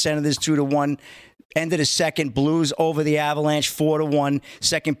trail the Senators 2-1. End of the second, Blues over the Avalanche 4-1.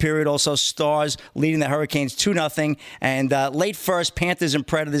 Second period, also Stars leading the Hurricanes 2-0. And late first, Panthers and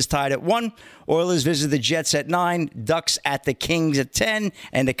Predators tied at 1. Oilers visit the Jets at 9. Ducks at the Kings at 10.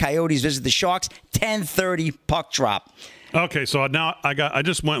 And the Coyotes visit the Sharks 10:30 puck drop. Okay, so now I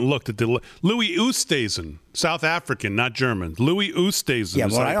just went and looked at the Louis Oosthuizen, South African, not German. Louis Oosthuizen. Yeah,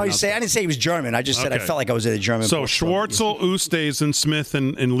 well, I didn't say he was German. I just said I felt like I was at a German. So Schwartzel, Oosthuizen, Smith,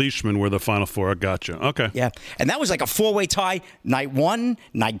 and Leishman were the final 4. I gotcha. Okay. Yeah, and that was like a 4-way tie. Night 1,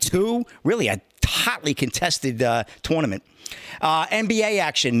 night 2, really a hotly contested tournament. NBA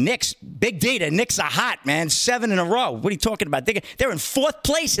action. Knicks, big data. Knicks are hot, man. 7 in a row. What are you talking about? They're in 4th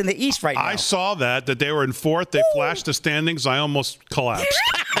place in the East right now. I saw that they were in 4th. They flashed the standings. I almost collapsed.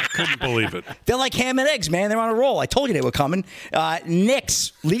 I couldn't believe it. They're like ham and eggs, man. They're on a roll. I told you they were coming.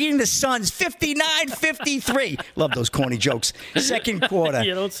 Knicks leading the Suns 59-53. Love those corny jokes. Second quarter.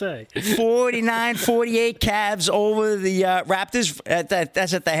 You don't say. 49-48 Cavs over the Raptors.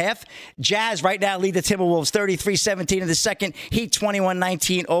 That's at the half. Jazz right now lead the Timberwolves 33-17 in the second. Heat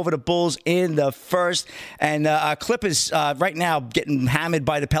 21-19 over the Bulls in the first. And Clippers right now getting hammered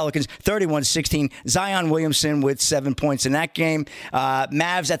by the Pelicans 31-16. Zion Williamson with 7 points in that game.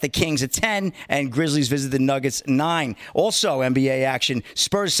 Mavs at the Kings at 10. And Grizzlies visit the Nuggets 9. Also NBA action.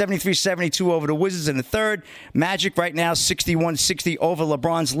 Spurs 73-72 over the Wizards in the third. Magic right now 61-60 over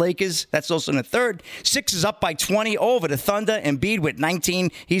LeBron's Lakers. That's also in the third. Sixers up by 20 over the Thunder. Embiid with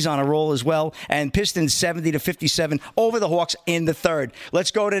 19. He's on a roll as well. And Pistons 70-57 over the Hawks in the third.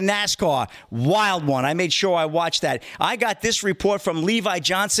 Let's go to NASCAR. Wild one. I made sure I watched that. I got this report from Levi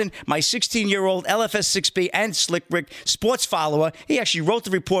Johnson, my 16-year-old LFS6B and Slick Rick sports follower. He actually wrote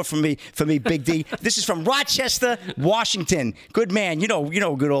the report for me, Big D. This is from Rochester, Washington. Good man. You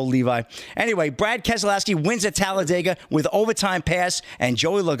know, good old Levi. Anyway, Brad Keselowski wins at Talladega with overtime pass, and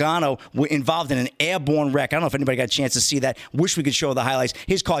Joey Logano involved in an airborne wreck. I don't know if anybody got a chance to see that. Wish we could show the highlights.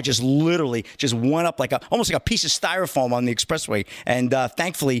 His car just literally went up almost like a piece of styrofoam on the expressway, and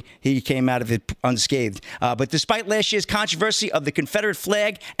thankfully he came out of it unscathed. But despite last year's controversy of the Confederate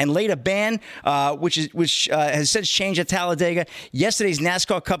flag and later ban, which has since changed at Talladega, yesterday's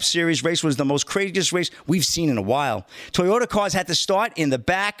NASCAR Cup Series race was the most craziest race we've seen in a while. Toyota cars had to start in the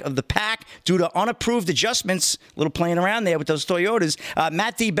back of the pack due to unapproved adjustments. A little playing around there with those Toyotas.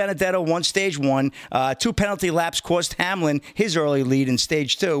 Matt DiBenedetto won stage 1. 2 penalty laps cost Hamlin his early lead in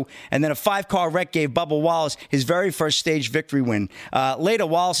stage 2, and then a 5-car wreck gave Bubba Wallace his very first stage victory win. Later,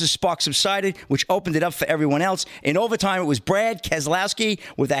 Wallace's spark subsided, which opened it up for everyone else. In overtime, it was Brad Keselowski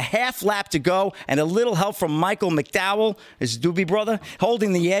with a half lap to go and a little help from Michael McDowell, his Doobie brother,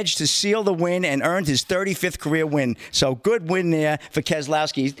 holding the edge to seal the win and earned his 35th career win. So good win there for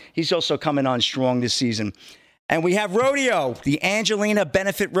Keselowski. He's also coming on strong this season. And we have rodeo, the Angelina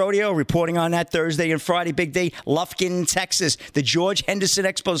Benefit Rodeo, reporting on that Thursday and Friday. Big day, Lufkin, Texas, the George Henderson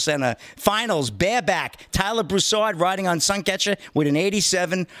Expo Center. Finals, bareback, Tyler Broussard riding on Suncatcher with an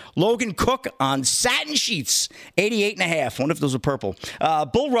 87. Logan Cook on satin sheets, 88.5. Wonder if those are purple.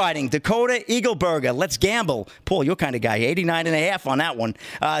 Bull riding, Dakota Eagleburger. Let's gamble. Paul, your kind of guy, 89.5 on that one.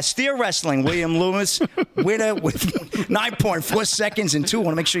 Steer wrestling, William Loomis, winner with 9.4 seconds and 2.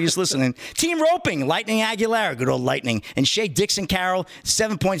 Want to make sure you're listening. Team roping, Lightning Aguilera. Good old Lightning. And Shea Dixon Carroll,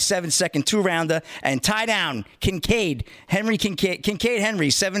 7.7 second 2-rounder. And tie down, Kincaid Henry,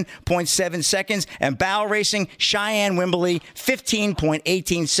 7.7 seconds. And barrel racing, Cheyenne Wimberly,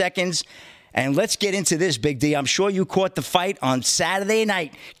 15.18 seconds. And let's get into this, Big D. I'm sure you caught the fight on Saturday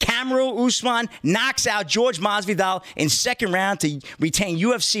night. Kamaru Usman knocks out George Masvidal in second round to retain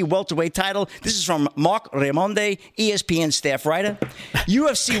UFC welterweight title. This is from Mark Raimondi, ESPN staff writer.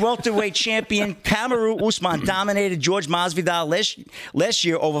 UFC welterweight champion Kamaru Usman dominated George Masvidal last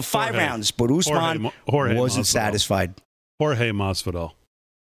year over 5 rounds, but Usman wasn't satisfied. Jorge Masvidal.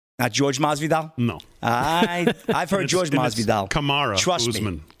 Not George Masvidal? No. I've heard George Masvidal. Kamaru Trust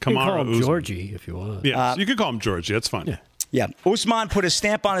Usman. me. You can call Kamaru him Usman. Georgie if you want. Yeah, you can call him Georgie. That's fine. Yeah. Usman put a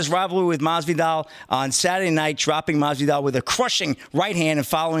stamp on his rivalry with Masvidal on Saturday night, dropping Masvidal with a crushing right hand and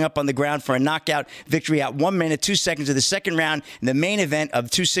following up on the ground for a knockout victory at 1 minute, 2 seconds of the second round in the main event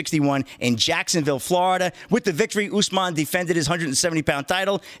of 261 in Jacksonville, Florida. With the victory, Usman defended his 170-pound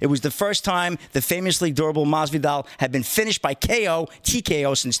title. It was the first time the famously durable Masvidal had been finished by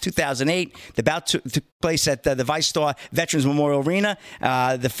TKO since 2008. The bout took place at the ViceStar Veterans Memorial Arena,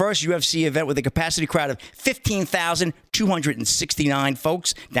 the first UFC event with a capacity crowd of 15,269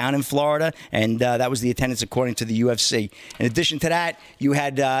 folks down in Florida, and that was the attendance according to the UFC. In addition to that, you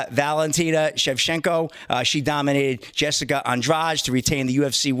had Valentina Shevchenko. She dominated Jessica Andrade to retain the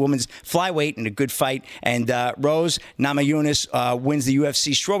UFC women's flyweight in a good fight, and Rose Namajunas wins the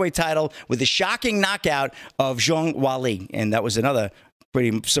UFC strawweight title with a shocking knockout of Zhang Weili, and that was another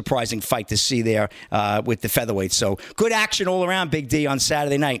pretty surprising fight to see there with the featherweight. So good action all around, Big D, on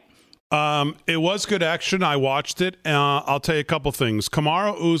Saturday night. It was good action. I watched it. I'll tell you a couple things.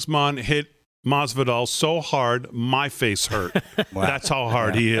 Kamaru Usman hit Masvidal so hard, my face hurt. Wow. That's how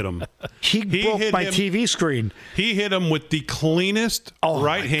hard he hit him. He broke my TV screen. He hit him with the cleanest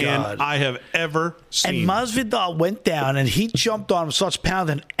right hand I have ever seen. And Masvidal went down, and he jumped on him, starts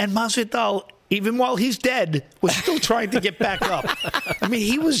pounding. And Masvidal, even while he's dead, was still trying to get back up. I mean,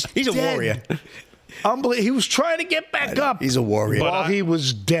 he's a warrior. Unbelievable. He was trying to get back up. He's a warrior. While he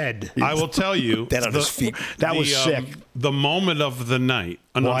was dead. I will tell you. Dead on his feet. That was sick. The moment of the night,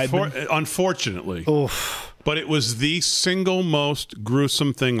 unfortunately. Oof. But it was the single most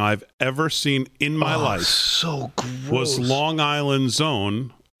gruesome thing I've ever seen in my life. So gross. Was Long Island's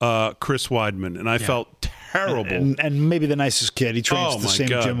own Chris Weidman. And I felt terrible. And maybe the nicest kid. He trains the same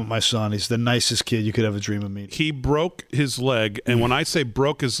gym with my son. He's the nicest kid you could ever dream of meeting. He broke his leg. And when I say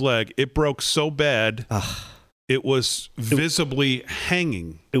broke his leg, it broke so bad, it was visibly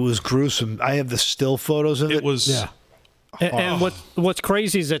hanging. It was gruesome. I have the still photos of it. It was... Yeah. And what's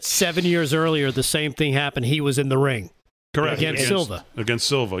crazy is that 7 years earlier, the same thing happened. He was in the ring. Correct. Against Silva. Against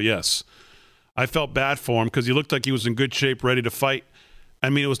Silva, yes. I felt bad for him because he looked like he was in good shape, ready to fight. I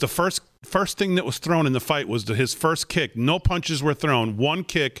mean, it was the first thing that was thrown in the fight was his first kick. No punches were thrown. One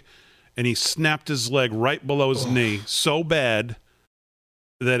kick, and he snapped his leg right below his knee so bad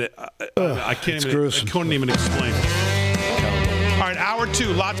that I couldn't even explain it. All right, hour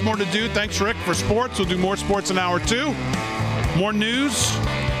 2. Lots more to do. Thanks, Rick, for sports. We'll do more sports in hour 2. More news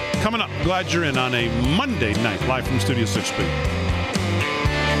coming up. Glad you're in on a Monday night, live from Studio 6B.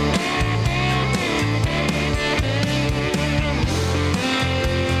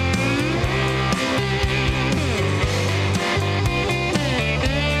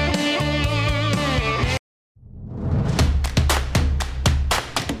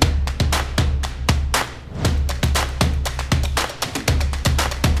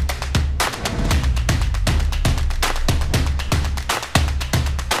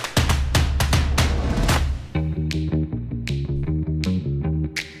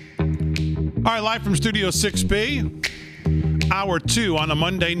 All right, live from Studio 6B, hour 2 on a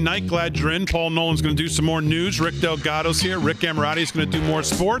Monday night. Glad you're in. Paul Nolan's going to do some more news. Rick Delgado's here. Rick Amorati is going to do more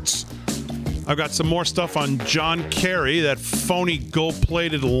sports. I've got some more stuff on John Kerry, that phony,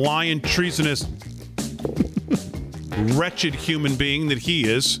 gold-plated, lying, treasonous, wretched human being that he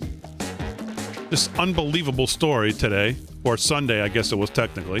is. This unbelievable story today, or Sunday, I guess it was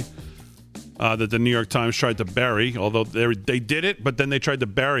technically, that the New York Times tried to bury, although they did it, but then they tried to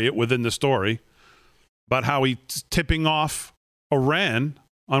bury it within the story, about how he's tipping off Iran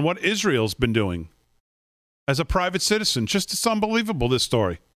on what Israel's been doing as a private citizen. Just it's unbelievable, this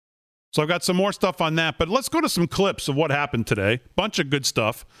story. So I've got some more stuff on that, but let's go to some clips of what happened today. Bunch of good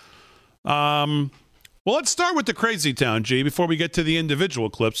stuff. Well, let's start with the Crazy Town, G, before we get to the individual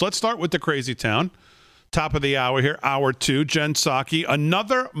clips. Let's start with the Crazy Town. Top of the hour here, hour 2. Jen Psaki,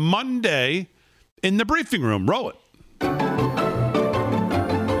 another Monday in the briefing room. Roll it. All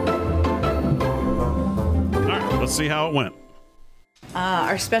right, let's see how it went.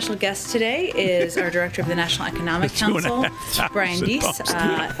 Our special guest today is our director of the National Economic Council, Brian Deese.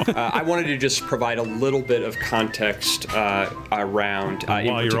 I wanted to just provide a little bit of context around,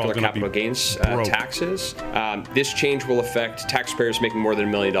 in particular, capital gains taxes. This change will affect taxpayers making more than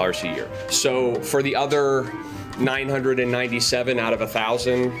 $1 million a year. So for the other 997 out of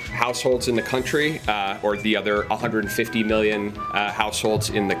 1,000 households in the country, or the other 150 million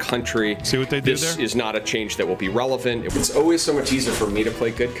households in the country. See what they did this there? is not a change that will be relevant. It's always so much easier for me to play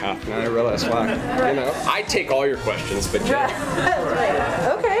good cop, and I realize why. I take all your questions, but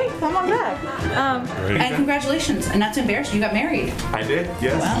Okay, come on back. And congratulations, and not to embarrass you, got married. I did,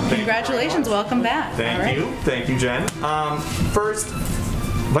 yes. Well, congratulations, welcome back. Thank you, Jen. First,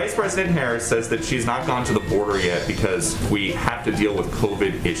 Vice President Harris says that she's not gone to the border yet because we have to deal with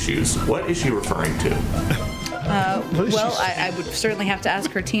COVID issues. What is she referring to? Well, I would certainly have to ask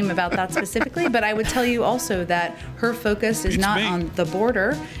her team about that specifically, but I would tell you also that her focus is not on the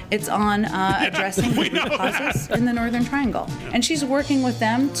border, it's on addressing the root causes in the Northern Triangle. And she's working with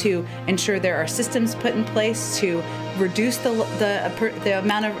them to ensure there are systems put in place to reduce the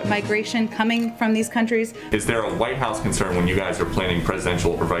amount of migration coming from these countries. Is there a White House concern when you guys are planning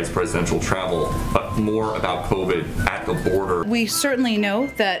presidential or vice presidential travel, but more about COVID at the border? We certainly know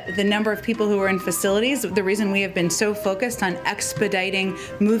that the number of people who are in facilities, the reason we have been so focused on expediting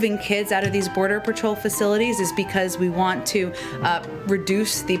moving kids out of these Border Patrol facilities is because we want to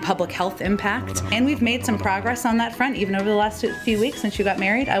reduce the public health impact. And we've made some progress on that front, even over the last few weeks since you got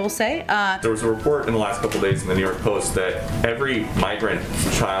married, I will say. There was a report in the last couple of days in the New York Post that every migrant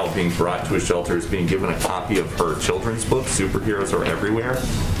child being brought to a shelter is being given a copy of her children's book, Superheroes Are Everywhere.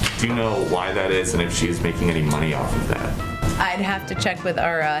 Do you know why that is and if she is making any money off of that? I'd have to check with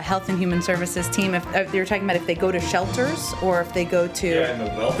our Health and Human Services team if you're talking about if they go to shelters or if they go to... Yeah, in the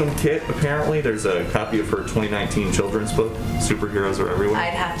welcome kit, apparently, there's a copy of her 2019 children's book, Superheroes Are Everywhere.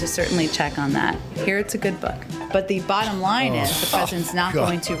 I'd have to certainly check on that. Here it's a good book. But the bottom line is the president's not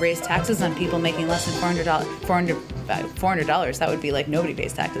going to raise taxes on people making less than $400. That would be like nobody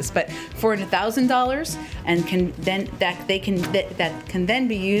pays taxes. But $400,000 and that can then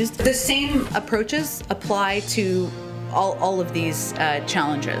be used. The same approaches apply to all of these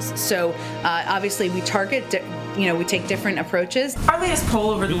challenges. So obviously we target, we take different approaches. Our latest poll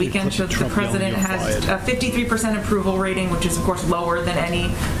over the weekend shows the president has a 53% approval rating, which is of course lower than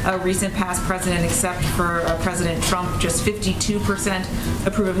any recent past president except for President Trump. Just 52%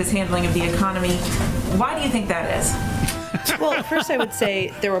 approve of his handling of the economy. Why do you think that is? Well, first I would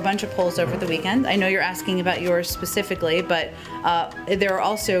say there were a bunch of polls over the weekend. I know you're asking about yours specifically, but there are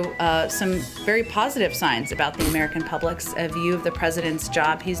also some very positive signs about the American public's view of the president's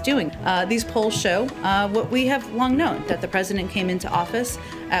job he's doing. These polls show what we have long known, that the president came into office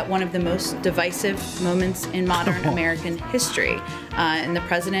at one of the most divisive moments in modern American history. And the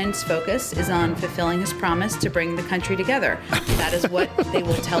president's focus is on fulfilling his promise to bring the country together. That is what they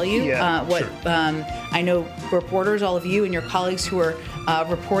will tell you. I know reporters, all of you and your colleagues who are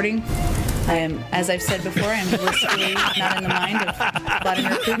reporting, as I've said before, I'm blissfully not in the mind of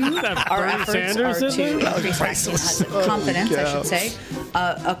Vladimir Putin. Our efforts are to increase confidence, I should say,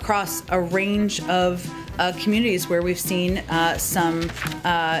 across a range of communities where we've seen some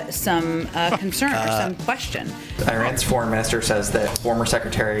concern or some question. Iran's foreign minister says that former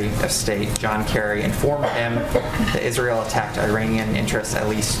Secretary of State John Kerry informed him that Israel attacked Iranian interests at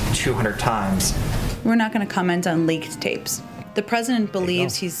least 200 times. We're not going to comment on leaked tapes. The president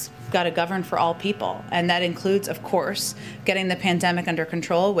believes he's got to govern for all people, and that includes, of course, getting the pandemic under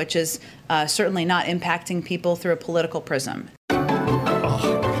control, which is certainly not impacting people through a political prism.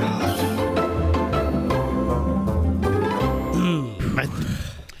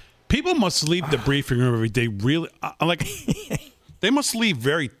 People must leave the briefing room every day really they must leave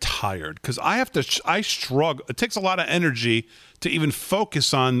very tired because I struggle. It takes a lot of energy to even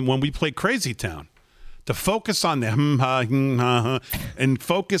focus on when we play Crazy Town. To focus on the and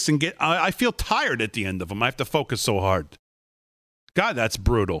focus and get. I feel tired at the end of them. I have to focus so hard. God, that's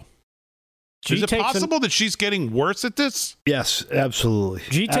brutal. Is it possible that she's getting worse at this? Yes, absolutely.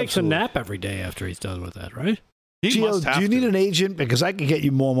 G takes a nap every day after he's done with that, right? Gio, do you need an agent? Because I can get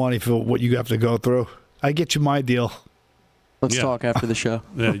you more money for what you have to go through. I get you my deal. Let's talk after the show.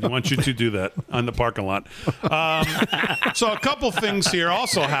 Yeah, I want you to do that on the parking lot. So a couple things here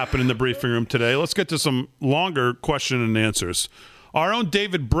also happened in the briefing room today. Let's get to some longer question and answers. Our own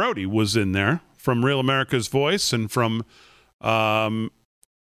David Brody was in there from Real America's Voice and from, I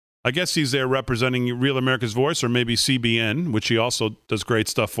guess he's there representing Real America's Voice or maybe CBN, which he also does great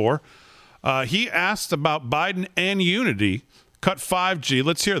stuff for. He asked about Biden and unity. Cut 5G.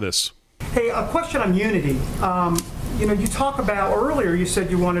 Let's hear this. Hey, a question on unity. you talk about earlier, you said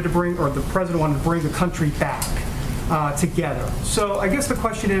you wanted to bring, or the president wanted to bring the country back together. So I guess the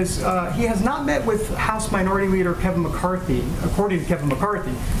question is, he has not met with House Minority Leader Kevin McCarthy, according to Kevin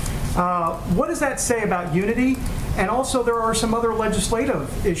McCarthy. What does that say about unity? And also there are some other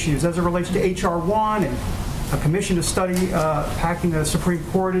legislative issues as it relates to H.R. 1 and a commission to study packing the Supreme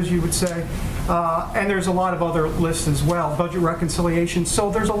Court, as you would say. And there's a lot of other lists as well, budget reconciliation. So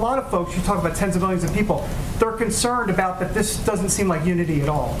there's a lot of folks, you talk about tens of millions of people, they're concerned about that this doesn't seem like unity at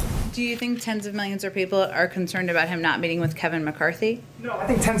all. Do you think tens of millions of people are concerned about him not meeting with Kevin McCarthy? No, I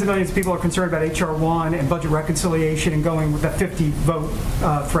think tens of millions of people are concerned about H.R. 1 and budget reconciliation and going with that 50-vote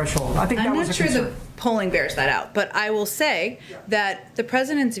threshold. I think that was a concern. I'm not sure the polling bears that out, but I will say that the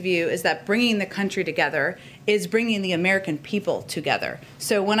president's view is that bringing the country together is bringing the American people together.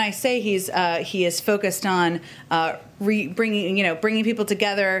 So when I say he is focused on bringing people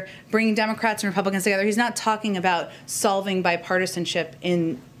together, bringing Democrats and Republicans together, he's not talking about solving bipartisanship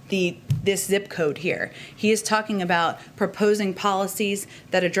in this zip code here. He is talking about proposing policies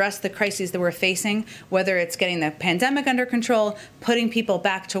that address the crises that we're facing, whether it's getting the pandemic under control, putting people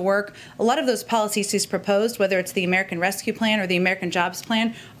back to work. A lot of those policies he's proposed, whether it's the American Rescue Plan or the American Jobs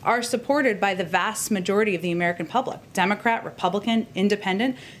Plan, are supported by the vast majority of the American public. Democrat, Republican,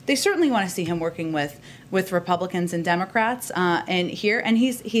 Independent. They certainly want to see him working with Republicans and Democrats and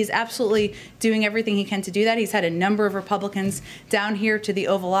he's absolutely doing everything he can to do that. He's had a number of Republicans down here to the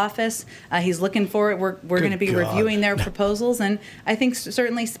Oval Office. He's looking for it. We're going to be reviewing their proposals, and I think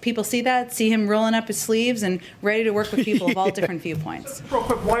certainly people see him rolling up his sleeves and ready to work with people of all different viewpoints. Real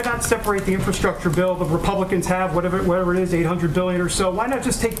quick, why not separate the infrastructure bill the Republicans have, whatever it is, $800 billion or so? Why not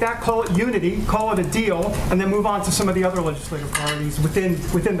just take that, call it unity, call it a deal, and then move on to some of the other legislative priorities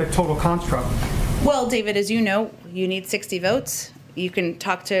within the total construct? Well, David, as you know, you need 60 votes. You can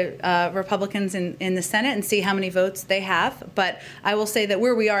talk to Republicans in the Senate and see how many votes they have. But I will say that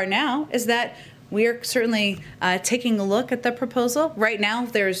where we are now is that we are certainly taking a look at the proposal. Right now,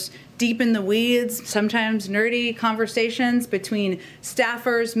 there's deep in the weeds, sometimes nerdy conversations between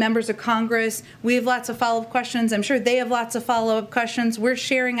staffers, members of Congress. We have lots of follow-up questions. I'm sure they have lots of follow-up questions. We're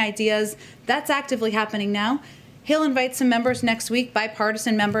sharing ideas. That's actively happening now. He'll invite some members next week,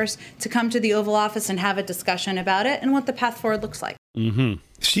 bipartisan members, to come to the Oval Office and have a discussion about it and what the path forward looks like. Mm-hmm.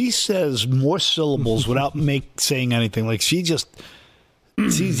 She says more syllables without saying anything. Like she just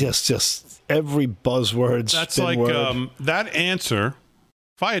every buzzword. That's like that answer.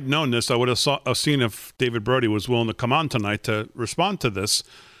 If I had known this, I would have seen if David Brody was willing to come on tonight to respond to this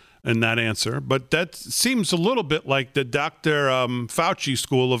and that answer. But that seems a little bit like the Dr. Fauci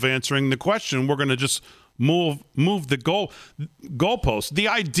school of answering the question. We're going to just move the goalpost. The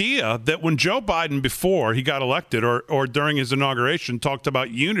idea that when Joe Biden, before he got elected or during his inauguration, talked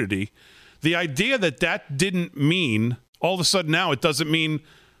about unity, the idea that didn't mean all of a sudden now it doesn't mean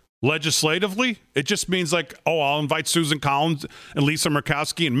legislatively. It just means like, I'll invite Susan Collins and Lisa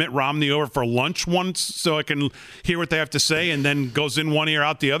Murkowski and Mitt Romney over for lunch once so I can hear what they have to say, and then goes in one ear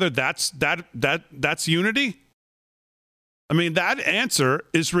out the other. That's unity. I mean, that answer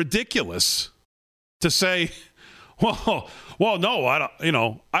is ridiculous. To say, well, no, I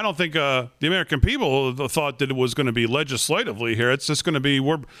don't think the American people thought that it was going to be legislatively here. It's just going to be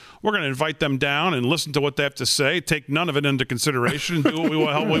we're going to invite them down and listen to what they have to say, take none of it into consideration, and do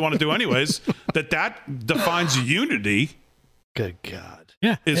what we want to do anyways. That defines unity. Good God,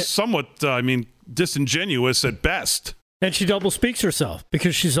 is somewhat, disingenuous at best. And she double speaks herself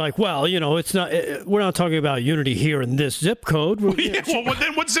because she's like, well, it's not. We're not talking about unity here in this zip code.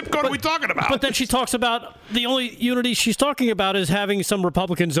 Then what zip code are we talking about? But then she talks about the only unity she's talking about is having some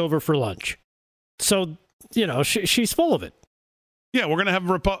Republicans over for lunch. So, she's full of it. Yeah, we're going to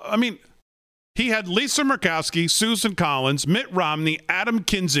have he had Lisa Murkowski, Susan Collins, Mitt Romney, Adam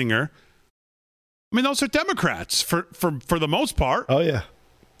Kinzinger. Those are Democrats for the most part. Oh yeah.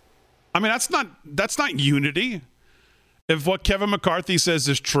 That's not unity. If what Kevin McCarthy says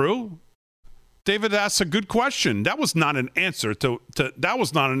is true, David asks a good question. That was not an answer that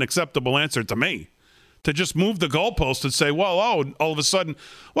was not an acceptable answer to me. To just move the goalpost and say, all of a sudden,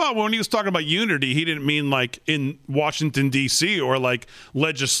 when he was talking about unity, he didn't mean like in Washington, D.C. or like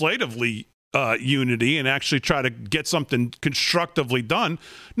legislatively unity and actually try to get something constructively done.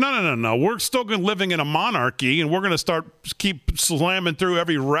 No. We're still living in a monarchy, and we're going to keep slamming through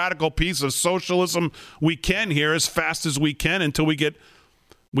every radical piece of socialism we can here as fast as we can until we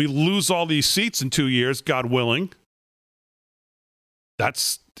lose all these seats in 2 years, God willing.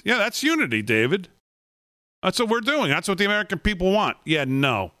 That's unity, David. That's what we're doing. That's what the American people want. Yeah,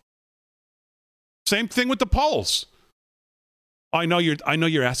 no. Same thing with the polls. I know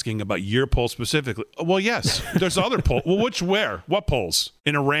you're asking about your poll specifically. Well, yes, there's other polls. Well, where? What polls?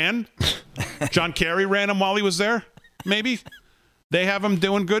 In Iran? John Kerry ran him while he was there? Maybe? They have him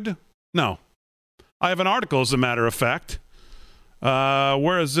doing good? No. I have an article, as a matter of fact.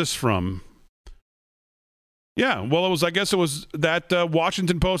 Where is this from? Yeah, well, I guess it was that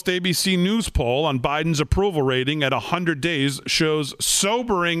Washington Post ABC News poll on Biden's approval rating at 100 days shows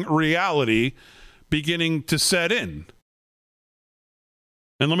sobering reality beginning to set in.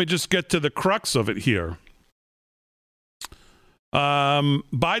 And let me just get to the crux of it here.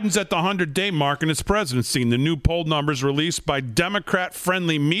 Biden's at the 100-day mark in his presidency. And the new poll numbers released by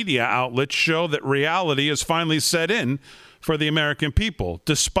Democrat-friendly media outlets show that reality has finally set in for the American people.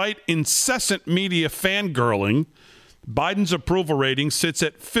 Despite incessant media fangirling, Biden's approval rating sits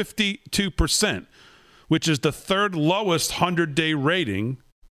at 52%, which is the third lowest 100-day rating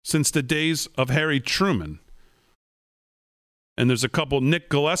since the days of Harry Truman. And there's a couple. Nick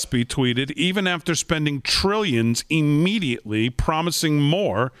Gillespie tweeted, even after spending trillions immediately promising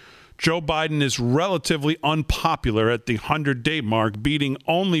more, Joe Biden is relatively unpopular at the 100-day mark, beating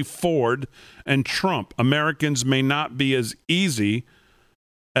only Ford and Trump. Americans may not be as easy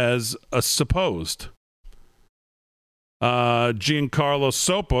as supposed. Giancarlo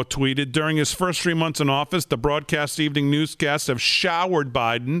Sopo tweeted, during his first 3 months in office, the broadcast evening newscasts have showered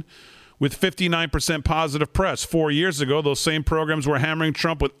Biden with 59% positive press. 4 years ago, those same programs were hammering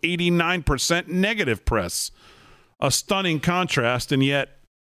Trump with 89% negative press. A stunning contrast, and yet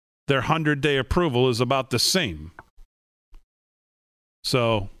their 100-day approval is about the same.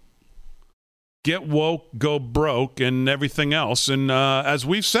 So, get woke, go broke, and everything else. And as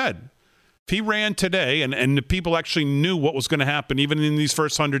we've said, if he ran today and the people actually knew what was going to happen, even in these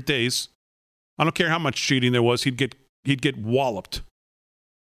first 100 days, I don't care how much cheating there was, he'd get walloped.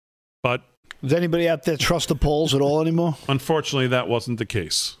 But does anybody out there trust the polls at all anymore? Unfortunately, that wasn't the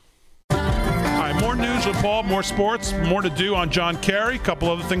case. All right, more news with Paul, more sports, more to do on John Kerry. A couple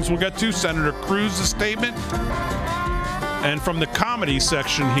other things we'll get to. Senator Cruz's statement. And from the comedy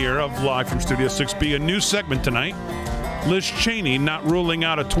section here of Live from Studio 6B, a new segment tonight. Liz Cheney not ruling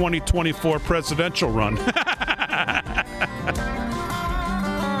out a 2024 presidential run.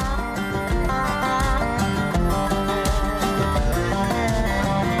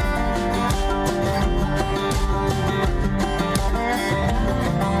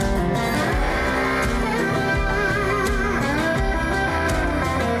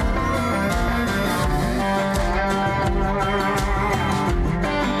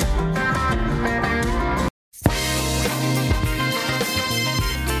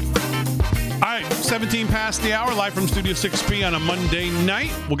 Past the hour, live from Studio 6B on a Monday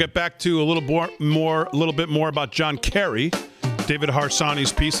night. We'll get back to a little bit more about John Kerry, David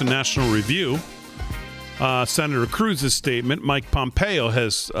Harsanyi's piece in National Review, Senator Cruz's statement. Mike Pompeo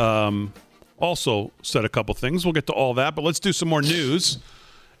has also said a couple things. We'll get to all that, but let's do some more news.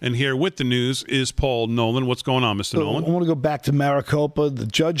 And here with the news is Paul Nolan. What's going on, Mr. Nolan? I want to go back to Maricopa. The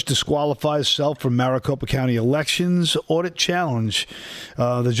judge disqualifies self from Maricopa County elections audit challenge.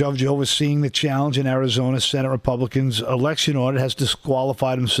 The judge overseeing the challenge in Arizona Senate Republicans' election audit has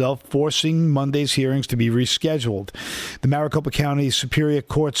disqualified himself, forcing Monday's hearings to be rescheduled. The Maricopa County Superior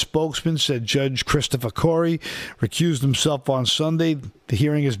Court spokesman said Judge Christopher Corey recused himself on Sunday. The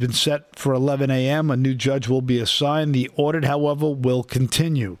hearing has been set for 11 a.m. A new judge will be assigned. The audit, however, will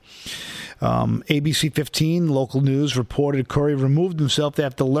continue. ABC 15 local news reported Curry removed himself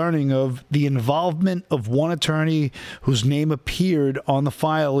after learning of the involvement of one attorney whose name appeared on the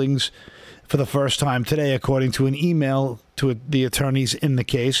filings for the first time today, according to an email to the attorneys in the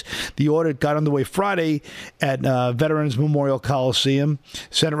case. The audit got underway Friday at Veterans Memorial Coliseum.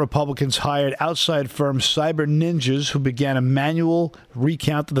 Senate Republicans hired outside firm Cyber Ninjas, who began a manual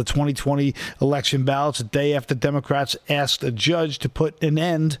recount of the 2020 election ballots a day after Democrats asked a judge to put an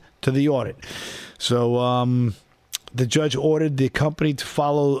end to the audit. So, the judge ordered the company to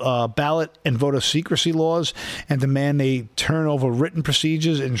follow ballot and voter secrecy laws and demand they turn over written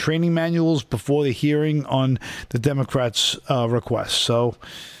procedures and training manuals before the hearing on the Democrats' request. So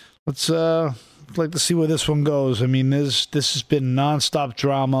let's like to see where this one goes. I mean, this has been nonstop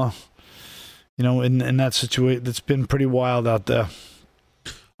drama, in that situation. It's been pretty wild out there.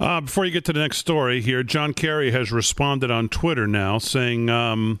 Before you get to the next story here, John Kerry has responded on Twitter now saying,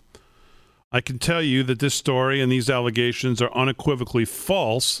 I can tell you that this story and these allegations are unequivocally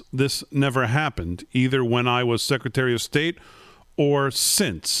false. This never happened, either when I was Secretary of State or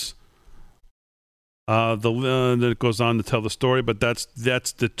since. That goes on to tell the story, but that's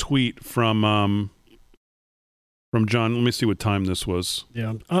the tweet from From John, let me see what time this was.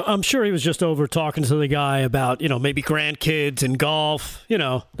 Yeah, I'm sure he was just over talking to the guy about, maybe grandkids and golf,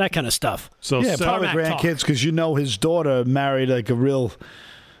 that kind of stuff. So yeah, probably grandkids, because his daughter married like a real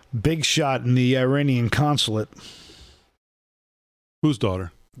big shot in the Iranian consulate. Whose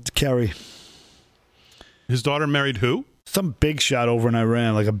daughter? Kerry. His daughter married who? Some big shot over in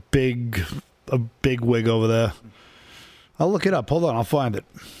Iran, like a big wig over there. I'll look it up. Hold on, I'll find it.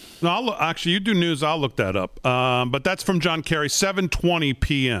 No, actually, you do news. I'll look that up. But that's from John Kerry, 7:20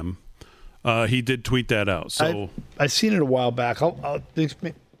 p.m. He did tweet that out. So I seen it a while back. I'll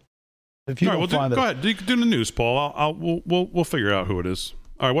if you all right, find it, go ahead. You can do the news, Paul. We'll figure out who it is.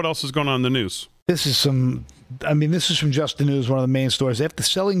 All right, what else is going on in the news? This is from Just the News, one of the main stories. After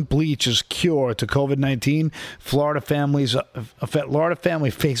selling bleach as cure to COVID-19, Florida family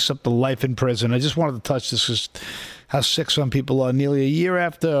faces up to life in prison. I just wanted to touch this because how sick some people are. Nearly a year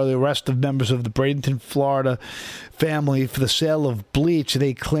after the arrest of members of the Bradenton, Florida family for the sale of bleach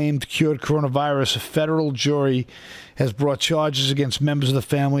they claimed cured coronavirus, a federal jury has brought charges against members of the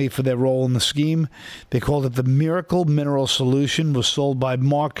family for their role in the scheme. They called it the Miracle Mineral Solution. It was sold by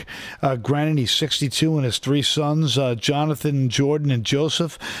Mark Grannon. He's 62, and his three sons, Jonathan, Jordan, and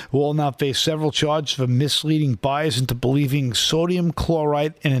Joseph, who all now face several charges for misleading buyers into believing sodium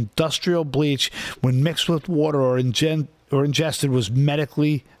chloride and industrial bleach, when mixed with water or ingested, was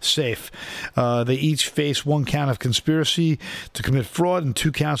medically safe. They each face 1 count of conspiracy to commit fraud and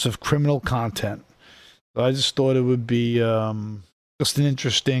 2 counts of criminal content. So I just thought it would be just an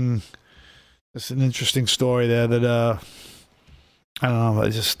interesting story there that I don't know.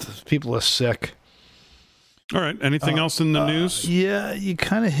 People are sick. All right. Anything else in the news? Yeah, you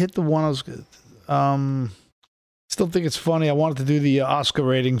kind of hit the one I was. Still think it's funny. I wanted to do the Oscar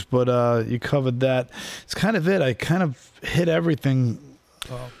ratings, but you covered that. It's kind of it. I kind of hit everything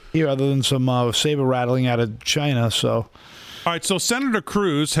here, other than some saber rattling out of China. So. All right, so Senator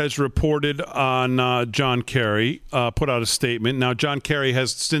Cruz has reported on John Kerry, put out a statement. Now, John Kerry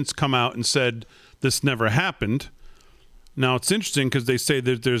has since come out and said this never happened. Now, it's interesting because they say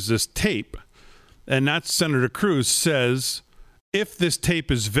that there's this tape, and that Senator Cruz says if this tape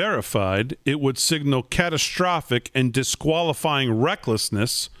is verified, it would signal catastrophic and disqualifying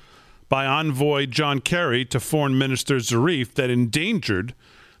recklessness by envoy John Kerry to Foreign Minister Zarif that endangered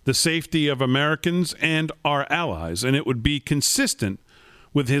the safety of Americans and our allies, and it would be consistent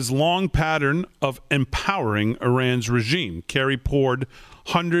with his long pattern of empowering Iran's regime. Kerry poured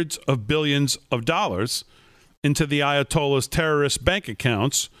hundreds of billions of dollars into the Ayatollah's terrorist bank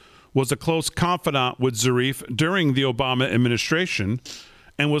accounts, was a close confidant with Zarif during the Obama administration,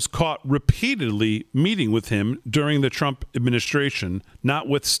 and was caught repeatedly meeting with him during the Trump administration,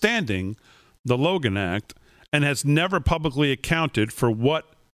 notwithstanding the Logan Act, and has never publicly accounted for what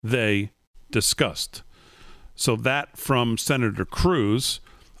they discussed. So that from Senator Cruz.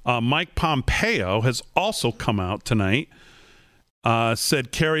 Mike Pompeo has also come out tonight,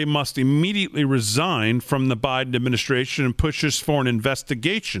 said Kerry must immediately resign from the Biden administration and pushes for an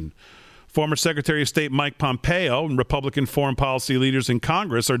investigation. Former Secretary of State Mike Pompeo and Republican foreign policy leaders in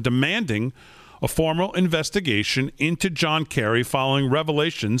Congress are demanding a formal investigation into John Kerry following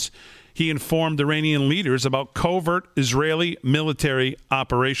revelations he informed Iranian leaders about covert Israeli military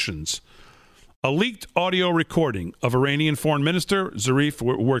operations. A leaked audio recording of Iranian Foreign Minister Zarif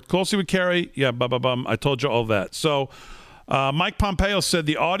worked closely with Kerry. Yeah, I told you all that. So Mike Pompeo said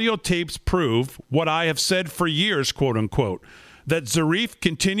the audio tapes prove what I have said for years, quote unquote, that Zarif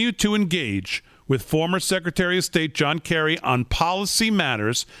continued to engage with former Secretary of State John Kerry on policy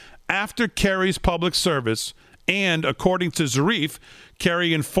matters after Kerry's public service, and according to Zarif,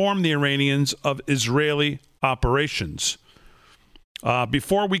 Kerry informed the Iranians of Israeli operations.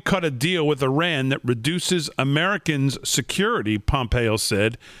 Before we cut a deal with Iran that reduces Americans' security, Pompeo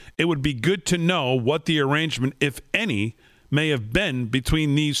said, it would be good to know what the arrangement, if any, may have been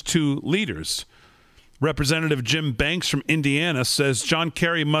between these two leaders. Representative Jim Banks from Indiana says John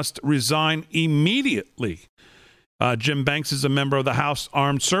Kerry must resign immediately. Jim Banks is a member of the House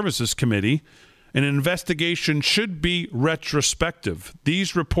Armed Services Committee. An investigation should be retrospective.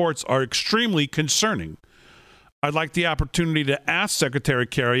 These reports are extremely concerning. I'd like the opportunity to ask Secretary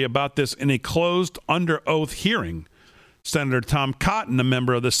Kerry about this in a closed, under oath hearing. Senator Tom Cotton, a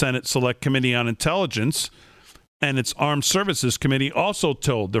member of the Senate Select Committee on Intelligence and its Armed Services Committee, also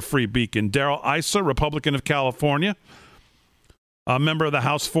told the Free Beacon. Darrell Issa, Republican of California, a member of the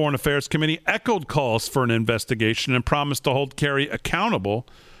House Foreign Affairs Committee, echoed calls for an investigation and promised to hold Kerry accountable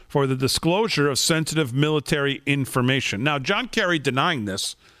for the disclosure of sensitive military information. Now, John Kerry denying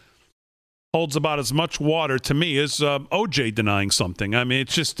this holds about as much water to me as OJ denying something. I mean,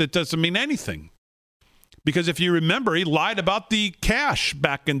 it doesn't mean anything. Because if you remember, he lied about the cash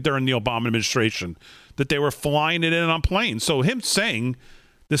back during the Obama administration, that they were flying it in on planes. So him saying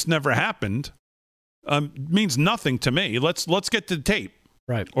this never happened means nothing to me. Let's get the tape.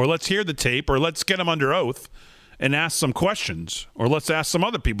 Right. Or let's hear the tape, or let's get him under oath and ask some questions, or let's ask some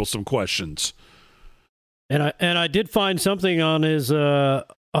other people some questions. And I did find something on his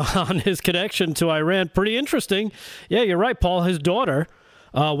connection to Iran pretty interesting. Yeah, you're right, Paul. His daughter,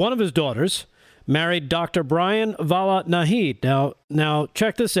 one of his daughters, married Dr. Brian Vala Nahid. Now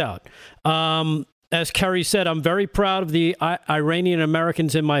check this out. As Kerry said, I'm very proud of the Iranian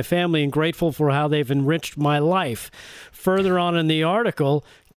Americans in my family and grateful for how they've enriched my life. Further on in the article,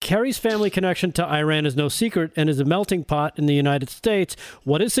 Kerry's family connection to Iran is no secret and is a melting pot in the United States.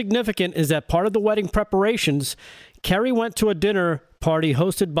 What is significant is that part of the wedding preparations, Kerry went to a dinner party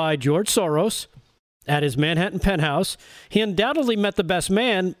hosted by George Soros at his Manhattan penthouse. He undoubtedly met the best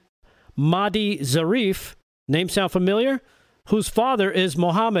man, Mahdi Zarif, name sound familiar? Whose father is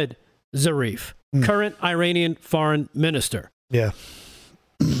Mohammad Zarif, current Iranian foreign minister. Yeah.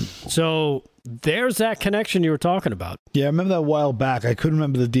 So there's that connection you were talking about. Yeah, I remember that a while back. I couldn't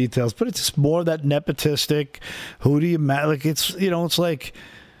remember the details, but it's just more of that nepotistic. Who do you marry? Like it's like,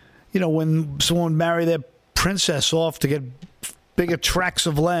 when someone marry their princess off to get bigger tracts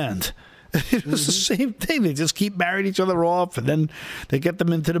of land. It's the same thing. They just keep marrying each other off, and then they get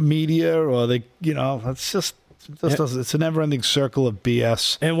them into the media, or they, it's just. It's a never-ending circle of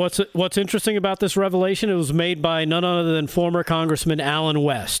BS. And what's interesting about this revelation? It was made by none other than former Congressman Allen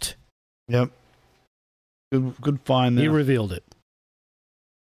West. Yep. Good find there. He revealed it.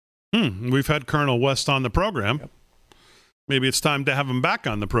 We've had Colonel West on the program. Yep. Maybe it's time to have him back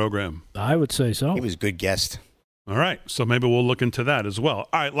on the program. I would say so. He was a good guest. All right, so maybe we'll look into that as well.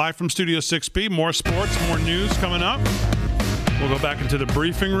 All right, live from Studio 6B, more sports, more news coming up. We'll go back into the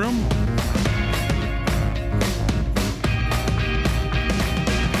briefing room.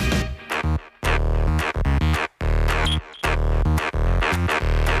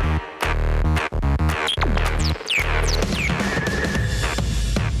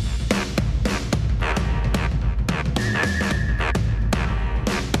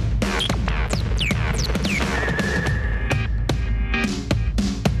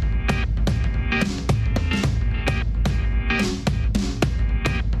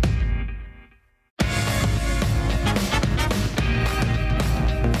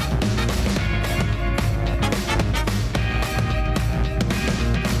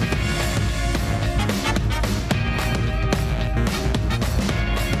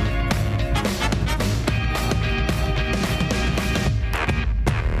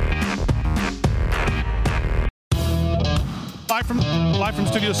 Live from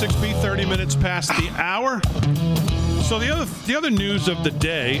Studio 6B, 30 minutes past the hour. So the other news of the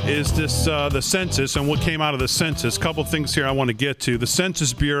day is this the census and what came out of the census. Couple things here I want to get to. The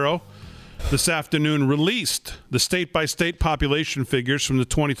Census Bureau this afternoon released the state-by-state population figures from the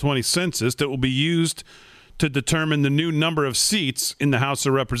 2020 census that will be used to determine the new number of seats in the House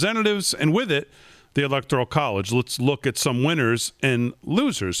of Representatives, and with it, the Electoral College. Let's look at some winners and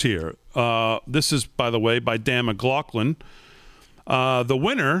losers here. This is, by the way, by Dan McLaughlin. The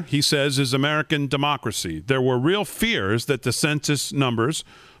winner, he says, is American democracy. There were real fears that the census numbers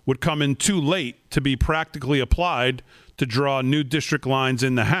would come in too late to be practically applied to draw new district lines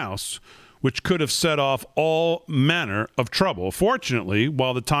in the House, which could have set off all manner of trouble. Fortunately,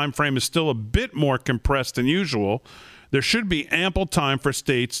 while the time frame is still a bit more compressed than usual, there should be ample time for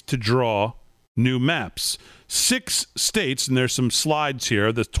states to draw new maps. 6 states, and there's some slides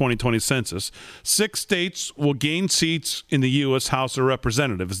here, the 2020 census, 6 states will gain seats in the U.S. House of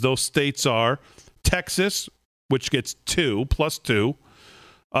Representatives. Those states are Texas, which gets 2, plus 2,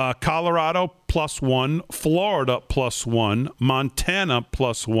 Colorado, plus 1, Florida, plus 1, Montana,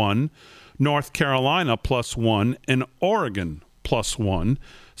 plus 1, North Carolina, plus 1, and Oregon, plus 1.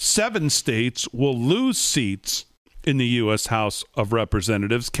 7 states will lose seats in the U.S. House of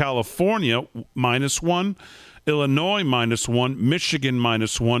Representatives. California, minus 1. Illinois, minus 1. Michigan,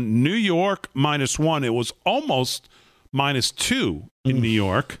 minus 1. New York, minus 1. It was almost minus 2 in New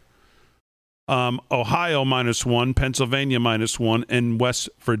York. Ohio, minus 1. Pennsylvania, minus 1. And West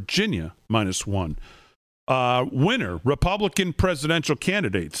Virginia, minus 1. Winner, Republican presidential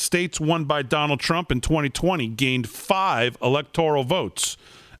candidates. States won by Donald Trump in 2020 gained 5 electoral votes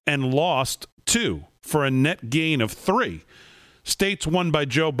and lost 2. For a net gain of 3. States won by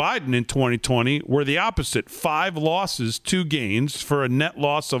Joe Biden in 2020 were the opposite. 5 losses, 2 gains for a net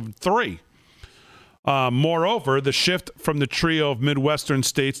loss of 3. Moreover, the shift from the trio of Midwestern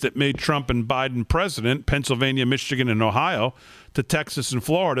states that made Trump and Biden president, Pennsylvania, Michigan, and Ohio, to Texas and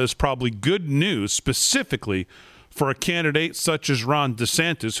Florida is probably good news, specifically for a candidate such as Ron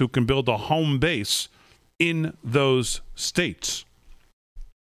DeSantis, who can build a home base in those states.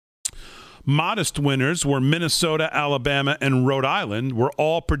 Modest winners were Minnesota, Alabama, and Rhode Island, were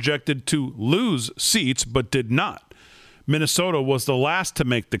all projected to lose seats but did not. Minnesota was the last to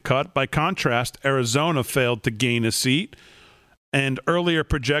make the cut. By contrast, Arizona failed to gain a seat, and earlier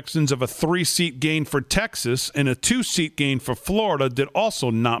projections of a 3-seat gain for Texas and a 2-seat gain for Florida did also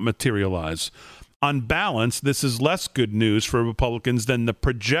not materialize. On balance, this is less good news for Republicans than the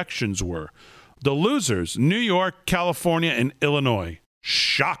projections were. The losers, New York, California, and Illinois.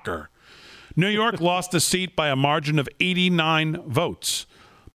 Shocker. New York lost a seat by a margin of 89 votes.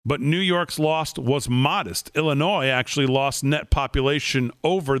 But New York's loss was modest. Illinois actually lost net population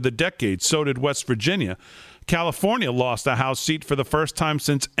over the decade. So did West Virginia. California lost a House seat for the first time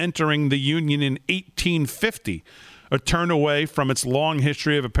since entering the Union in 1850, a turn away from its long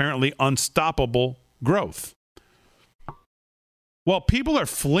history of apparently unstoppable growth. Well, people are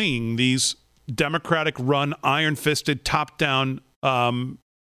fleeing these Democratic-run, iron-fisted, top-down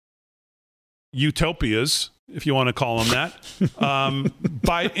utopias, if you want to call them that,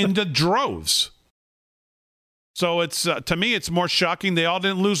 into droves. So it's to me, it's more shocking they all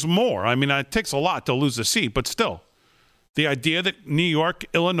didn't lose more. I mean, it takes a lot to lose a seat, but still, the idea that New York,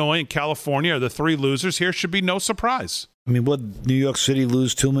 Illinois, and California are the 3 losers here should be no surprise. I mean, would New York City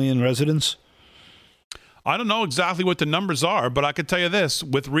lose 2 million residents? I don't know exactly what the numbers are, but I can tell you this.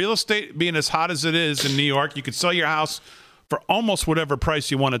 With real estate being as hot as it is in New York, you could sell your house for almost whatever price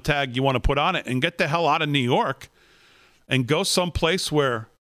you want to put on it, and get the hell out of New York and go someplace where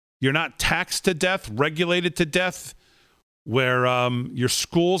you're not taxed to death, regulated to death, where your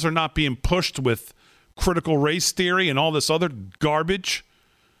schools are not being pushed with critical race theory and all this other garbage.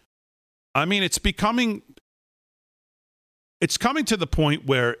 I mean, it's coming to the point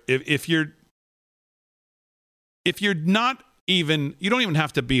where if you're not even, you don't even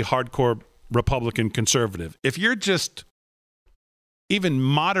have to be hardcore Republican conservative. If you're just even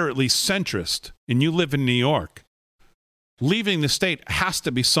moderately centrist and you live in New York, leaving the state has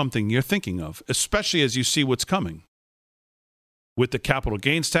to be something you're thinking of, especially as you see what's coming with the capital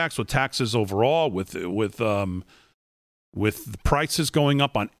gains tax, with taxes overall, with the prices going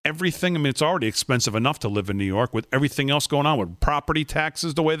up on everything. I mean, it's already expensive enough to live in New York with everything else going on, with property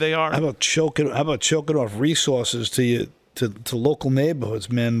taxes the way they are. How about choking off resources to local neighborhoods,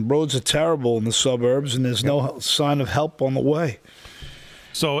 man? Roads are terrible in the suburbs, and there's no sign of help on the way.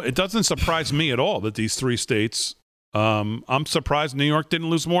 So it doesn't surprise me at all that these 3 states, I'm surprised New York didn't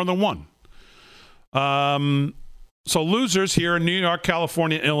lose more than 1. So losers here in New York,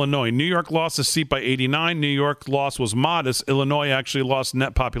 California, Illinois. New York lost a seat by 89. New York loss was modest. Illinois actually lost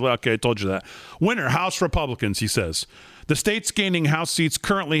net population. Okay, I told you that. Winner, House Republicans, he says. The states gaining House seats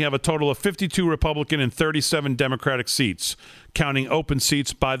currently have a total of 52 Republican and 37 Democratic seats, counting open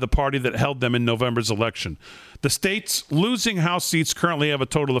seats by the party that held them in November's election. The states losing House seats currently have a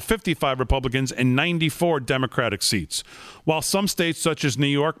total of 55 Republicans and 94 Democratic seats. While some states, such as New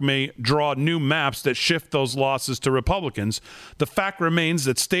York, may draw new maps that shift those losses to Republicans, the fact remains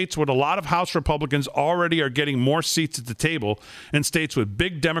that states with a lot of House Republicans already are getting more seats at the table, and states with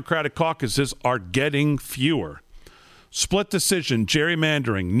big Democratic caucuses are getting fewer. Split decision,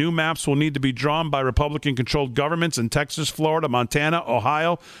 gerrymandering. New maps will need to be drawn by Republican-controlled governments in Texas, Florida, Montana,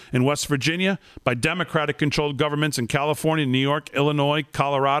 Ohio, and West Virginia, by Democratic-controlled governments in California, New York, Illinois,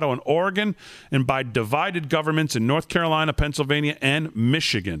 Colorado, and Oregon, and by divided governments in North Carolina, Pennsylvania, and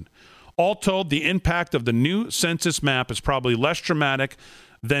Michigan. All told, the impact of the new census map is probably less dramatic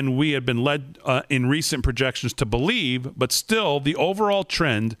than we had been led in recent projections to believe, but still, the overall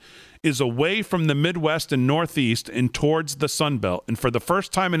trend is away from the Midwest and Northeast and towards the Sun Belt. And for the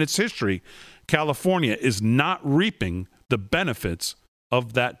first time in its history, California is not reaping the benefits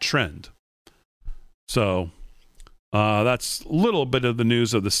of that trend. So that's a little bit of the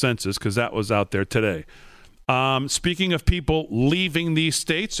news of the census, because that was out there today. Speaking of people leaving these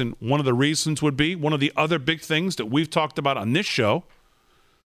states, and one of the reasons would be, one of the other big things that we've talked about on this show,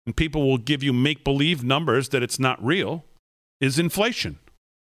 and people will give you make-believe numbers that it's not real, is inflation.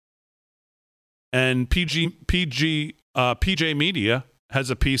 And PJ Media has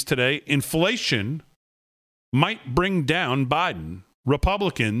a piece today. Inflation might bring down Biden.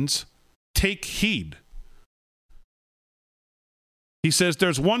 Republicans take heed. He says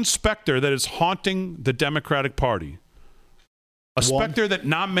there's one specter that is haunting the Democratic Party. A specter that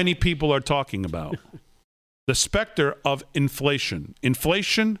not many people are talking about. The specter of inflation.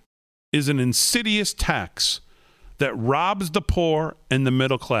 Inflation is an insidious tax that robs the poor and the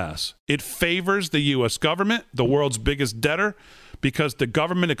middle class. It favors the U.S. government, the world's biggest debtor, because the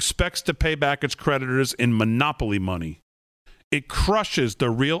government expects to pay back its creditors in monopoly money. It crushes the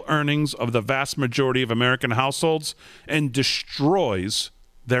real earnings of the vast majority of American households and destroys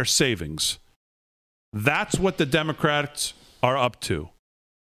their savings. That's what the Democrats are up to.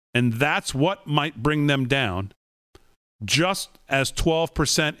 And that's what might bring them down, just as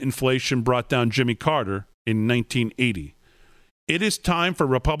 12% inflation brought down Jimmy Carter in 1980. It is time for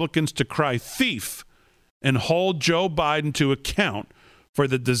Republicans to cry thief and hold Joe Biden to account for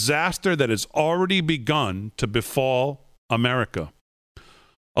the disaster that has already begun to befall America.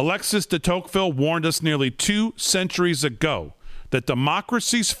 Alexis de Tocqueville warned us nearly 2 centuries ago that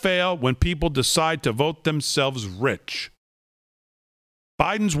democracies fail when people decide to vote themselves rich.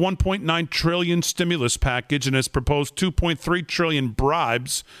 Biden's $1.9 trillion stimulus package and his proposed $2.3 trillion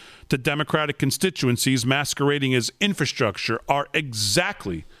bribes to Democratic constituencies masquerading as infrastructure are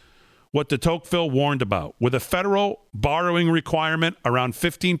exactly what de Tocqueville warned about. With a federal borrowing requirement around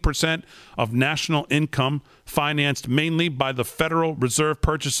 15% of national income, financed mainly by the Federal Reserve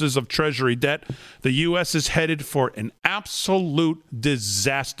purchases of Treasury debt, the U.S. is headed for an absolute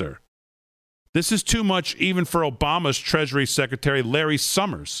disaster. This is too much even for Obama's Treasury Secretary Larry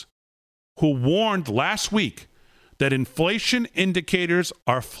Summers, who warned last week that inflation indicators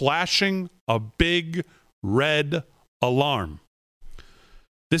are flashing a big red alarm.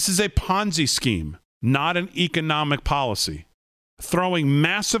 This is a Ponzi scheme, not an economic policy, throwing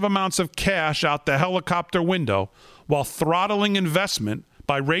massive amounts of cash out the helicopter window while throttling investment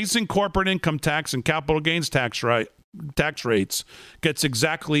by raising corporate income tax and capital gains tax rates gets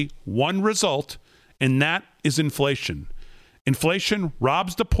exactly one result, and that is inflation. Inflation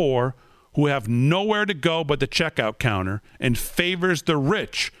robs the poor who have nowhere to go but the checkout counter and favors the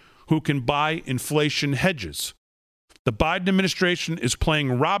rich who can buy inflation hedges. The Biden administration is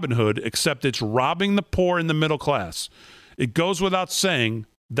playing Robin Hood, except it's robbing the poor and the middle class. It goes without saying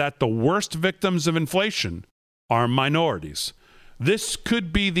that the worst victims of inflation are minorities. This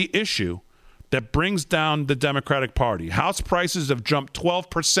could be the issue that brings down the Democratic Party. House prices have jumped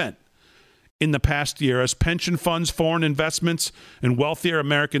 12% in the past year as pension funds, foreign investments, and wealthier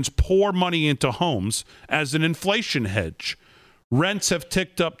Americans pour money into homes as an inflation hedge. Rents have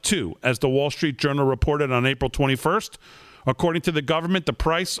ticked up too, as the Wall Street Journal reported on April 21st. According to the government, the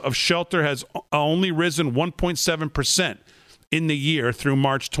price of shelter has only risen 1.7% in the year through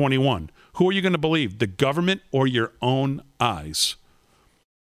March 21. Who are you going to believe, the government or your own eyes?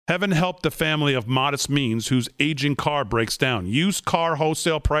 Heaven help the family of modest means whose aging car breaks down. Used car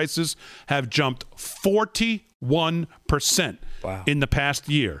wholesale prices have jumped 41% in the past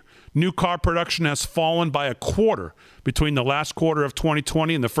year. New car production has fallen by a quarter between the last quarter of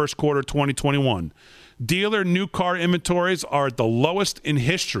 2020 and the first quarter of 2021. Dealer new car inventories are at the lowest in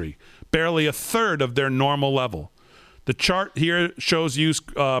history, barely a third of their normal level. The chart here shows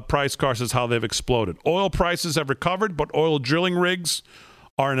used price cars as how they've exploded. Oil prices have recovered, but oil drilling rigs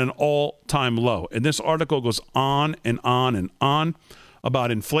are in an all-time low. And this article goes on and on and on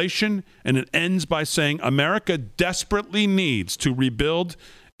about inflation, and it ends by saying America desperately needs to rebuild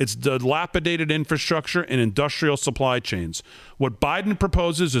its dilapidated infrastructure and industrial supply chains. What Biden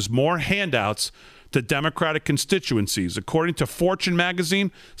proposes is more handouts to Democratic constituencies. According to Fortune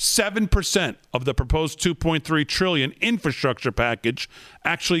magazine, 7% of the proposed $2.3 trillion infrastructure package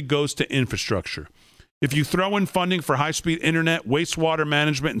actually goes to infrastructure. If you throw in funding for high-speed internet, wastewater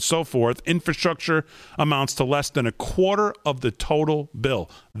management, and so forth, infrastructure amounts to less than a quarter of the total bill.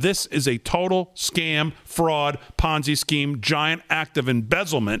 This is a total scam, fraud, Ponzi scheme, giant act of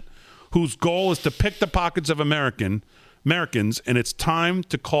embezzlement whose goal is to pick the pockets of Americans, and it's time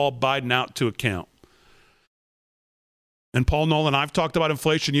to call Biden out to account. And Paul Nolan, I've talked about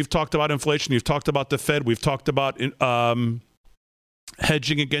inflation. You've talked about inflation. You've talked about the Fed. We've talked about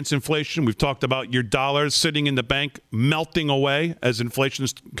hedging against inflation. We've talked about your dollars sitting in the bank melting away as inflation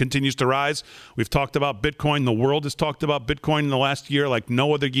continues to rise. We've talked about Bitcoin. The world has talked about Bitcoin in the last year like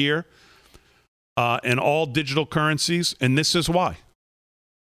no other year, and all digital currencies. And this is why.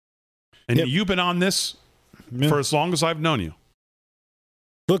 And you've been on this for as long as I've known you.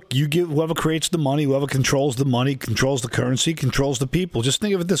 Look, you give whoever creates the money, whoever controls the money, controls the currency, controls the people. Just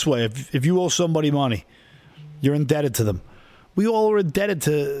think of it this way. If you owe somebody money, you're indebted to them. We all are indebted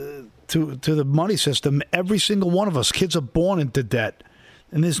to the money system. Every single one of us. Kids are born into debt.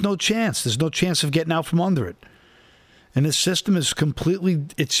 And there's no chance. There's no chance of getting out from under it. And this system is completely,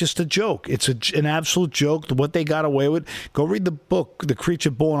 it's just a joke. It's an absolute joke. What they got away with. Go read the book, The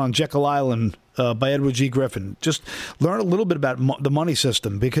Creature Born on Jekyll Island, by Edward G. Griffin. Just learn a little bit about the money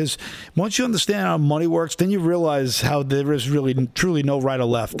system, because once you understand how money works, then you realize how there is really truly no right or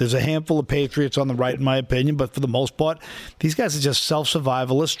left. There's a handful of patriots on the right, in my opinion, but for the most part, these guys are just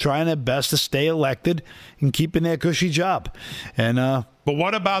self-survivalists trying their best to stay elected and keeping their cushy job. And but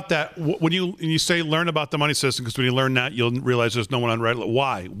what about that? When you say learn about the money system, because when you learn that, you'll realize there's no one on right.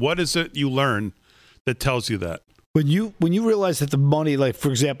 Why? What is it you learn that tells you that? When you realize that the money, like for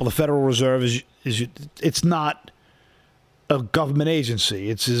example, the Federal Reserve it's not a government agency.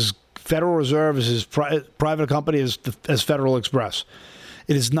 It's as Federal Reserve is as private company as Federal Express.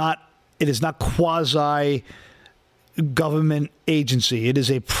 It is not quasi government agency. It is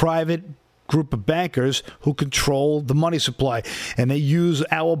a private group of bankers who control the money supply, and they use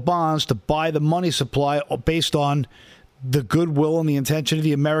our bonds to buy the money supply based on the goodwill and the intention of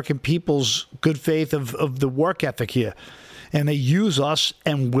the American people's good faith of the work ethic here. And they use us,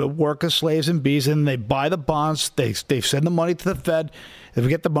 and we'll work as slaves and bees, and they buy the bonds. They send the money to the Fed. They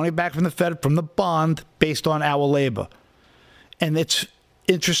get the money back from the Fed from the bond based on our labor. And it's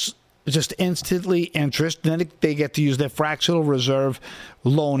interest, just instantly interest. And then they get to use their fractional reserve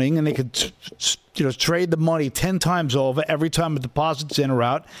loaning, and they could trade the money 10 times over every time a deposit's in or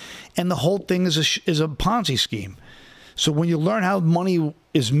out. And the whole thing is a Ponzi scheme. So when you learn how money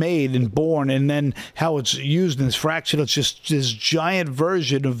is made and born, and then how it's used in this fraction, it's just this giant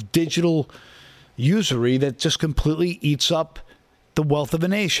version of digital usury that just completely eats up the wealth of a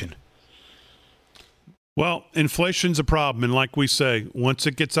nation. Well, inflation's a problem, and like we say, once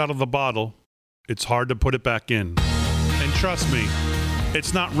it gets out of the bottle, it's hard to put it back in. And trust me,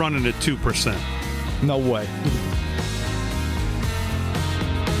 it's not running at 2%. No way.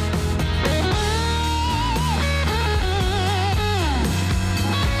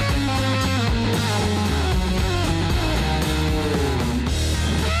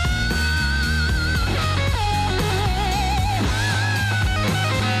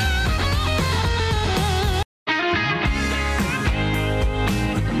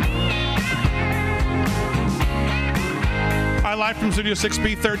 Live from Studio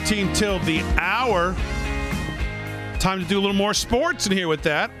 6B, 13 till the hour. Time to do a little more sports in here with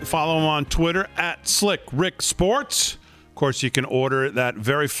that. Follow him on Twitter at SlickRickSports. Of course, you can order that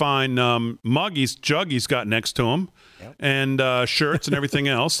very fine jug he's got next to him. Yep. And shirts and everything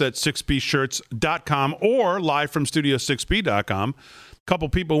else at 6bshirts.com or livefromstudio6b.com. A couple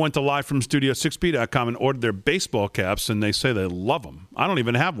people went to livefromstudio6b.com and ordered their baseball caps, and they say they love them. I don't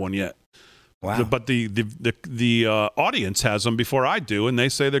even have one yet. Wow. But the audience has them before I do, and they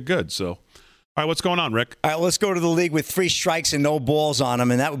say they're good. So, all right, what's going on, Rick? All right, let's go to the league with 3 strikes and no balls on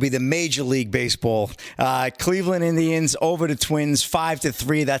them, and that would be the Major League Baseball. Cleveland Indians over the Twins,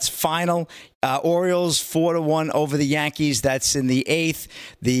 5-3. That's final. Orioles 4-1 over the Yankees. That's in the 8th.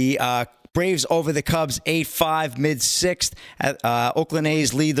 The Braves over the Cubs, 8-5, mid-6th. Oakland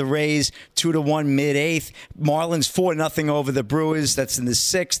A's lead the Rays, 2-1, mid-8th. Marlins 4-0 over the Brewers. That's in the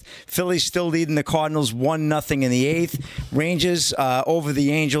 6th. Phillies still leading the Cardinals, 1-0 in the 8th. Rangers over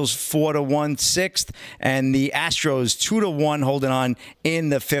the Angels, 4-1, 6th. And the Astros, 2-1, holding on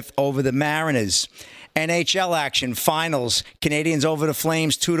in the 5th over the Mariners. NHL action, finals. Canadians over the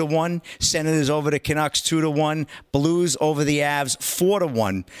Flames, 2-1. Senators over the Canucks, 2-1. Blues over the Avs,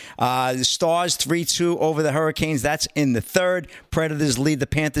 4-1. The Stars, 3-2 over the Hurricanes. That's in the 3rd. Predators lead the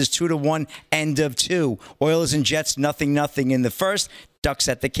Panthers, 2-1. End of 2. Oilers and Jets, 0-0 in the 1st. Ducks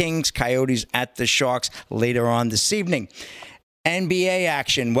at the Kings. Coyotes at the Sharks later on this evening. NBA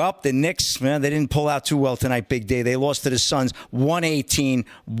action. Well, the Knicks, man, they didn't pull out too well tonight, big day. They lost to the Suns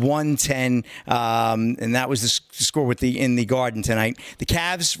 118-110, and that was the score in the Garden tonight. The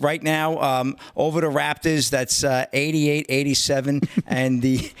Cavs right now over the Raptors, that's 88-87, and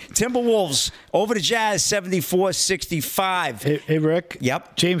the Timberwolves over the Jazz 74-65. Hey, Rick.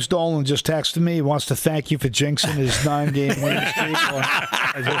 Yep. James Dolan just texted me. He wants to thank you for jinxing his 9-game winning streak.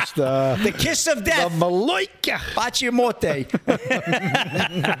 The kiss of death. The Maloika. Baci Morte.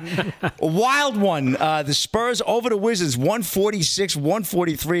 A wild one. The Spurs over the Wizards,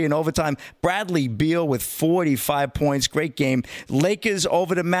 146-143 in overtime. Bradley Beal with 45 points. Great game. Lakers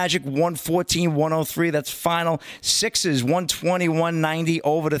over the Magic, 114-103. That's final. Sixers, 121-90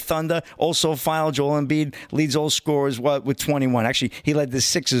 over the Thunder. Also final. Joel Embiid leads all scorers with 21. Actually, he led the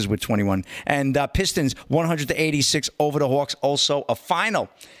Sixers with 21. And Pistons, 100-86 over the Hawks. Also a final.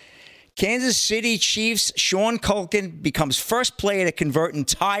 Kansas City Chiefs Sean Culkin becomes first player to convert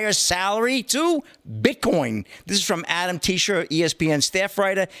entire salary to Bitcoin. This is from Adam Tischer, ESPN staff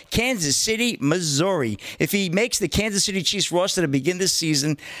writer, Kansas City, Missouri. If he makes the Kansas City Chiefs roster to begin this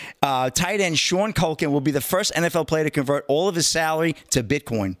season, tight end Sean Culkin will be the first NFL player to convert all of his salary to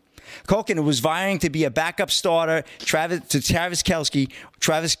Bitcoin. Culkin, who was vying to be a backup starter Travis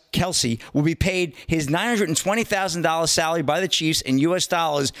Kelce, will be paid his $920,000 salary by the Chiefs in U.S.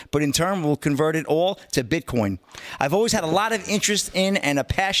 dollars, but in turn will convert it all to Bitcoin. I've always had a lot of interest in and a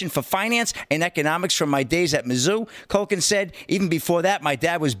passion for finance and economics from my days at Mizzou, Culkin said. Even before that, my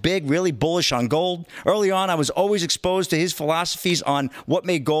dad was really bullish on gold. Early on, I was always exposed to his philosophies on what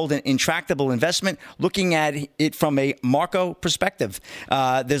made gold an intractable investment, looking at it from a Marco perspective.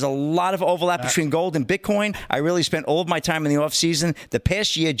 There's a lot of overlap between gold and Bitcoin. I really spent all of my time in the offseason the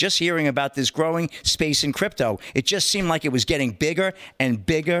past year just hearing about this growing space in crypto. It just seemed like it was getting bigger and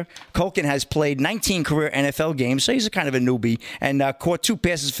bigger. Culkin has played 19 career NFL games, so he's a kind of a newbie, and caught 2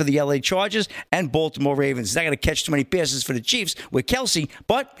 passes for the LA Chargers and Baltimore Ravens. He's not going to catch too many passes for the Chiefs with Kelce,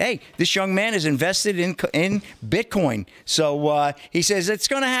 but hey, this young man is invested in Bitcoin. So he says it's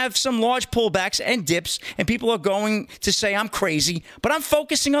going to have some large pullbacks and dips, and people are going to say I'm crazy, but I'm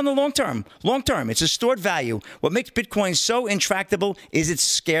focusing on the long term. Long term, it's a stored value. What makes Bitcoin so intractable is its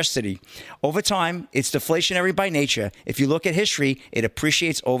scarcity. Over time, it's deflationary by nature. If you look at history, it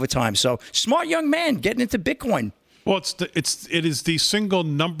appreciates over time. So smart young man getting into Bitcoin. Well, it is the single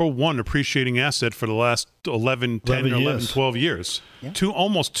number one appreciating asset for the last 11, 12 years. Yeah. To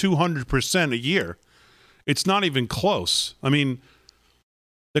almost 200% a year. It's not even close. I mean,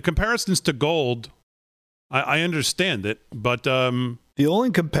 the comparisons to gold, I understand it, but the only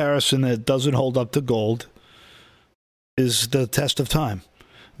comparison that doesn't hold up to gold is the test of time.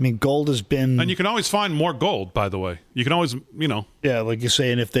 I mean, gold has been... And you can always find more gold, by the way. You can always, Yeah, like you're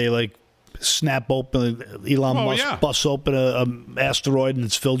saying, if they, snap open, Elon Musk busts open an asteroid and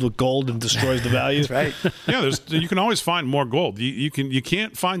it's filled with gold and destroys the value. That's right. Yeah, you can always find more gold. You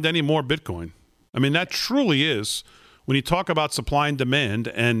can't find any more Bitcoin. I mean, that truly is, when you talk about supply and demand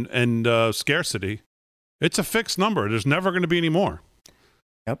and scarcity, it's a fixed number. There's never going to be any more.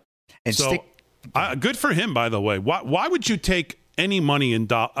 Yep. And good for him, by the way. Why would you take any money in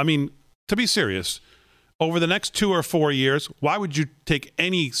I mean, to be serious, over the next 2 or 4 years, why would you take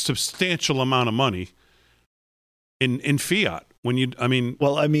any substantial amount of money in fiat?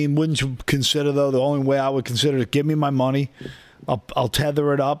 Wouldn't you consider, though, the only way I would consider to give me my money, I'll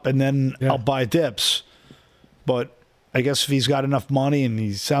tether it up and then I'll buy dips. But I guess if he's got enough money and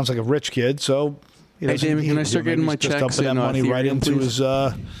he sounds like a rich kid, so hey, Damon, can I start getting my checks in money Ethereum, right into please?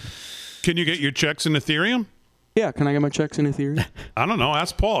 his? Can you get your checks in Ethereum? Yeah, can I get my checks in Ethereum? I don't know.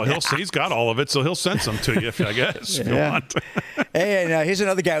 Ask Paul. He's got all of it, so he'll send some to you, if you want. Hey, and here's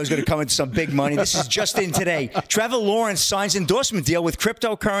another guy who's going to come into some big money. This is just in today. Trevor Lawrence signs endorsement deal with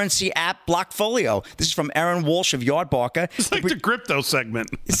cryptocurrency app Blockfolio. This is from Aaron Walsh of Yardbarker. It's like the crypto segment.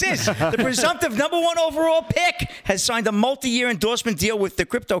 It is. The presumptive number 1 overall pick has signed a multi-year endorsement deal with the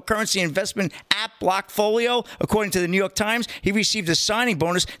cryptocurrency investment app Blockfolio. According to the New York Times, he received a signing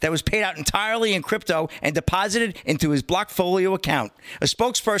bonus that was paid out entirely in crypto and deposited into his Blockfolio account. A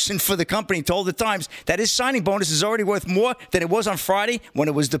spokesperson for the company told the Times that his signing bonus is already worth more than it was on Friday when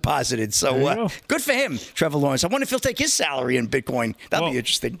it was deposited. So good for him, Trevor Lawrence. I wonder if he'll take his salary in Bitcoin. That'll be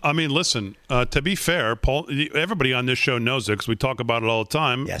interesting. I mean, listen, to be fair, Paul, everybody on this show knows it because we talk about it all the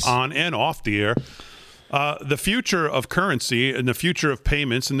time, on and off the air. The future of currency and the future of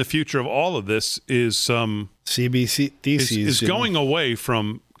payments and the future of all of this is CBDCs is going away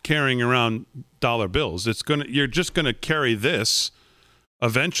from carrying around dollar bills. You're just gonna carry this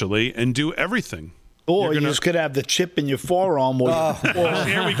eventually and do everything. Or you just could have the chip in your forearm or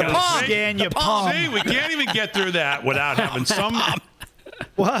here we go. Scan your palm. See, we can't even get through that without having some.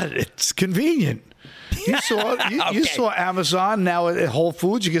 What? It's convenient. You saw Amazon now at Whole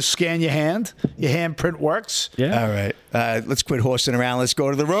Foods. You can scan your hand. Your handprint works. Yeah. All right. Let's quit horsing around. Let's go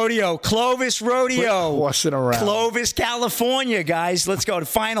to the rodeo. Clovis Rodeo. Quit horsing around. Clovis, California, guys. Let's go to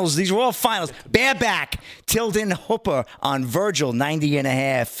finals. These are all finals. Bareback, Tilden Hooper on Virgil,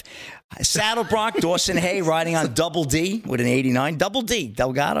 90.5. Saddle Bronc, Dawson Hay riding on Double D with an 89. Double D,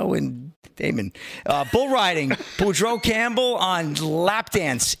 Delgado and Damon. Bull riding, Boudreaux Campbell on Lap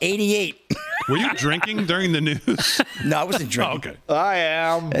Dance, 88. Were you drinking during the news? No, I wasn't drinking. Oh, okay. I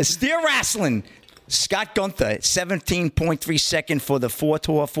am. Steer wrestling, Scott Gunther, 17.3 second for the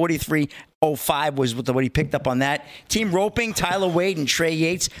 4-tour, 43.05 was what he picked up on that. Team roping, Tyler Wade and Trey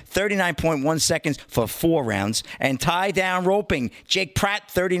Yates, 39.1 seconds for 4 rounds. And tie down roping, Jake Pratt,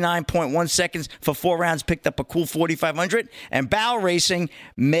 39.1 seconds for 4 rounds, picked up a cool 4,500. And bow racing,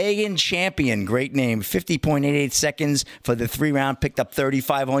 Megan Champion, great name, 50.88 seconds for the 3-round, picked up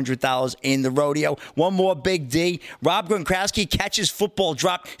 $3,500 in the rodeo. One more big D. Rob Gronkowski catches football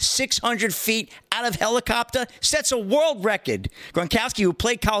drop 600 feet out of helicopter, sets a world record. Gronkowski, who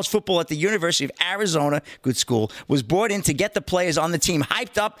played college football at the University of Arizona, good school, was brought in to get the players on the team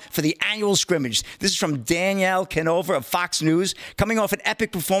hyped up for the annual scrimmage. This is from Danielle Canova of Fox News. Coming off an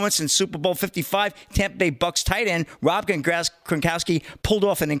epic performance in Super Bowl 55, Tampa Bay Bucs tight end Rob Gronkowski pulled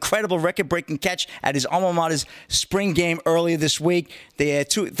off an incredible record-breaking catch at his alma mater's spring game earlier this week. They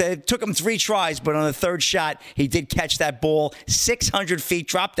took him 3 tries, but on the third shot, he did catch that ball 600 feet,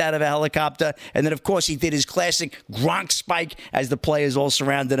 dropped out of a helicopter, and then, of course, he did his classic Gronk spike as the players all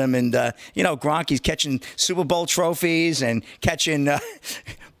surrounded him. And, Gronk, he's catching Super Bowl trophies and catching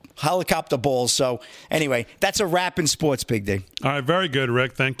helicopter balls. So, anyway, that's a wrap in sports, Big D. All right, very good,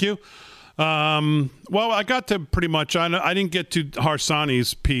 Rick. Thank you. Well, I got to pretty much, I didn't get to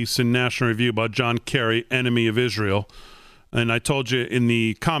Harsanyi's piece in National Review about John Kerry, enemy of Israel. And I told you in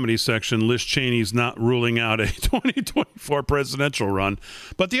the comedy section, Liz Cheney's not ruling out a 2024 presidential run.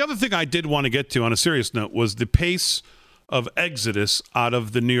 But the other thing I did want to get to on a serious note was the pace of exodus out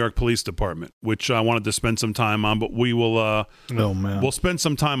of the New York Police Department, which I wanted to spend some time on. But we will we'll spend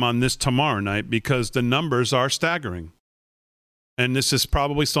some time on this tomorrow night because the numbers are staggering. And this is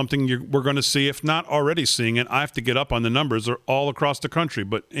probably something we're going to see, if not already seeing it. I have to get up on the numbers all across the country.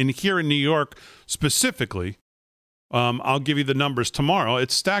 But here in New York specifically, I'll give you the numbers tomorrow.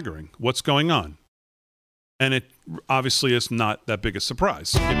 It's staggering what's going on. And it obviously is not that big a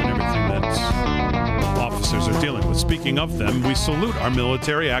surprise, given everything that officers are dealing with. Speaking of them, we salute our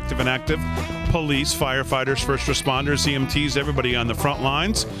military, active and active, police, firefighters, first responders, EMTs, everybody on the front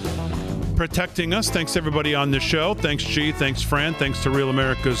lines protecting us. Thanks to everybody on the show. Thanks, G. Thanks, Fran. Thanks to Real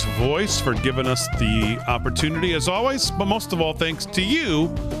America's Voice for giving us the opportunity, as always. But most of all, thanks to you,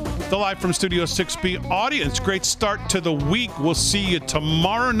 the Live from Studio 6B audience. Great start to the week. We'll see you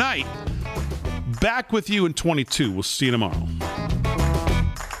tomorrow night. Back with you in 22. We'll see you tomorrow.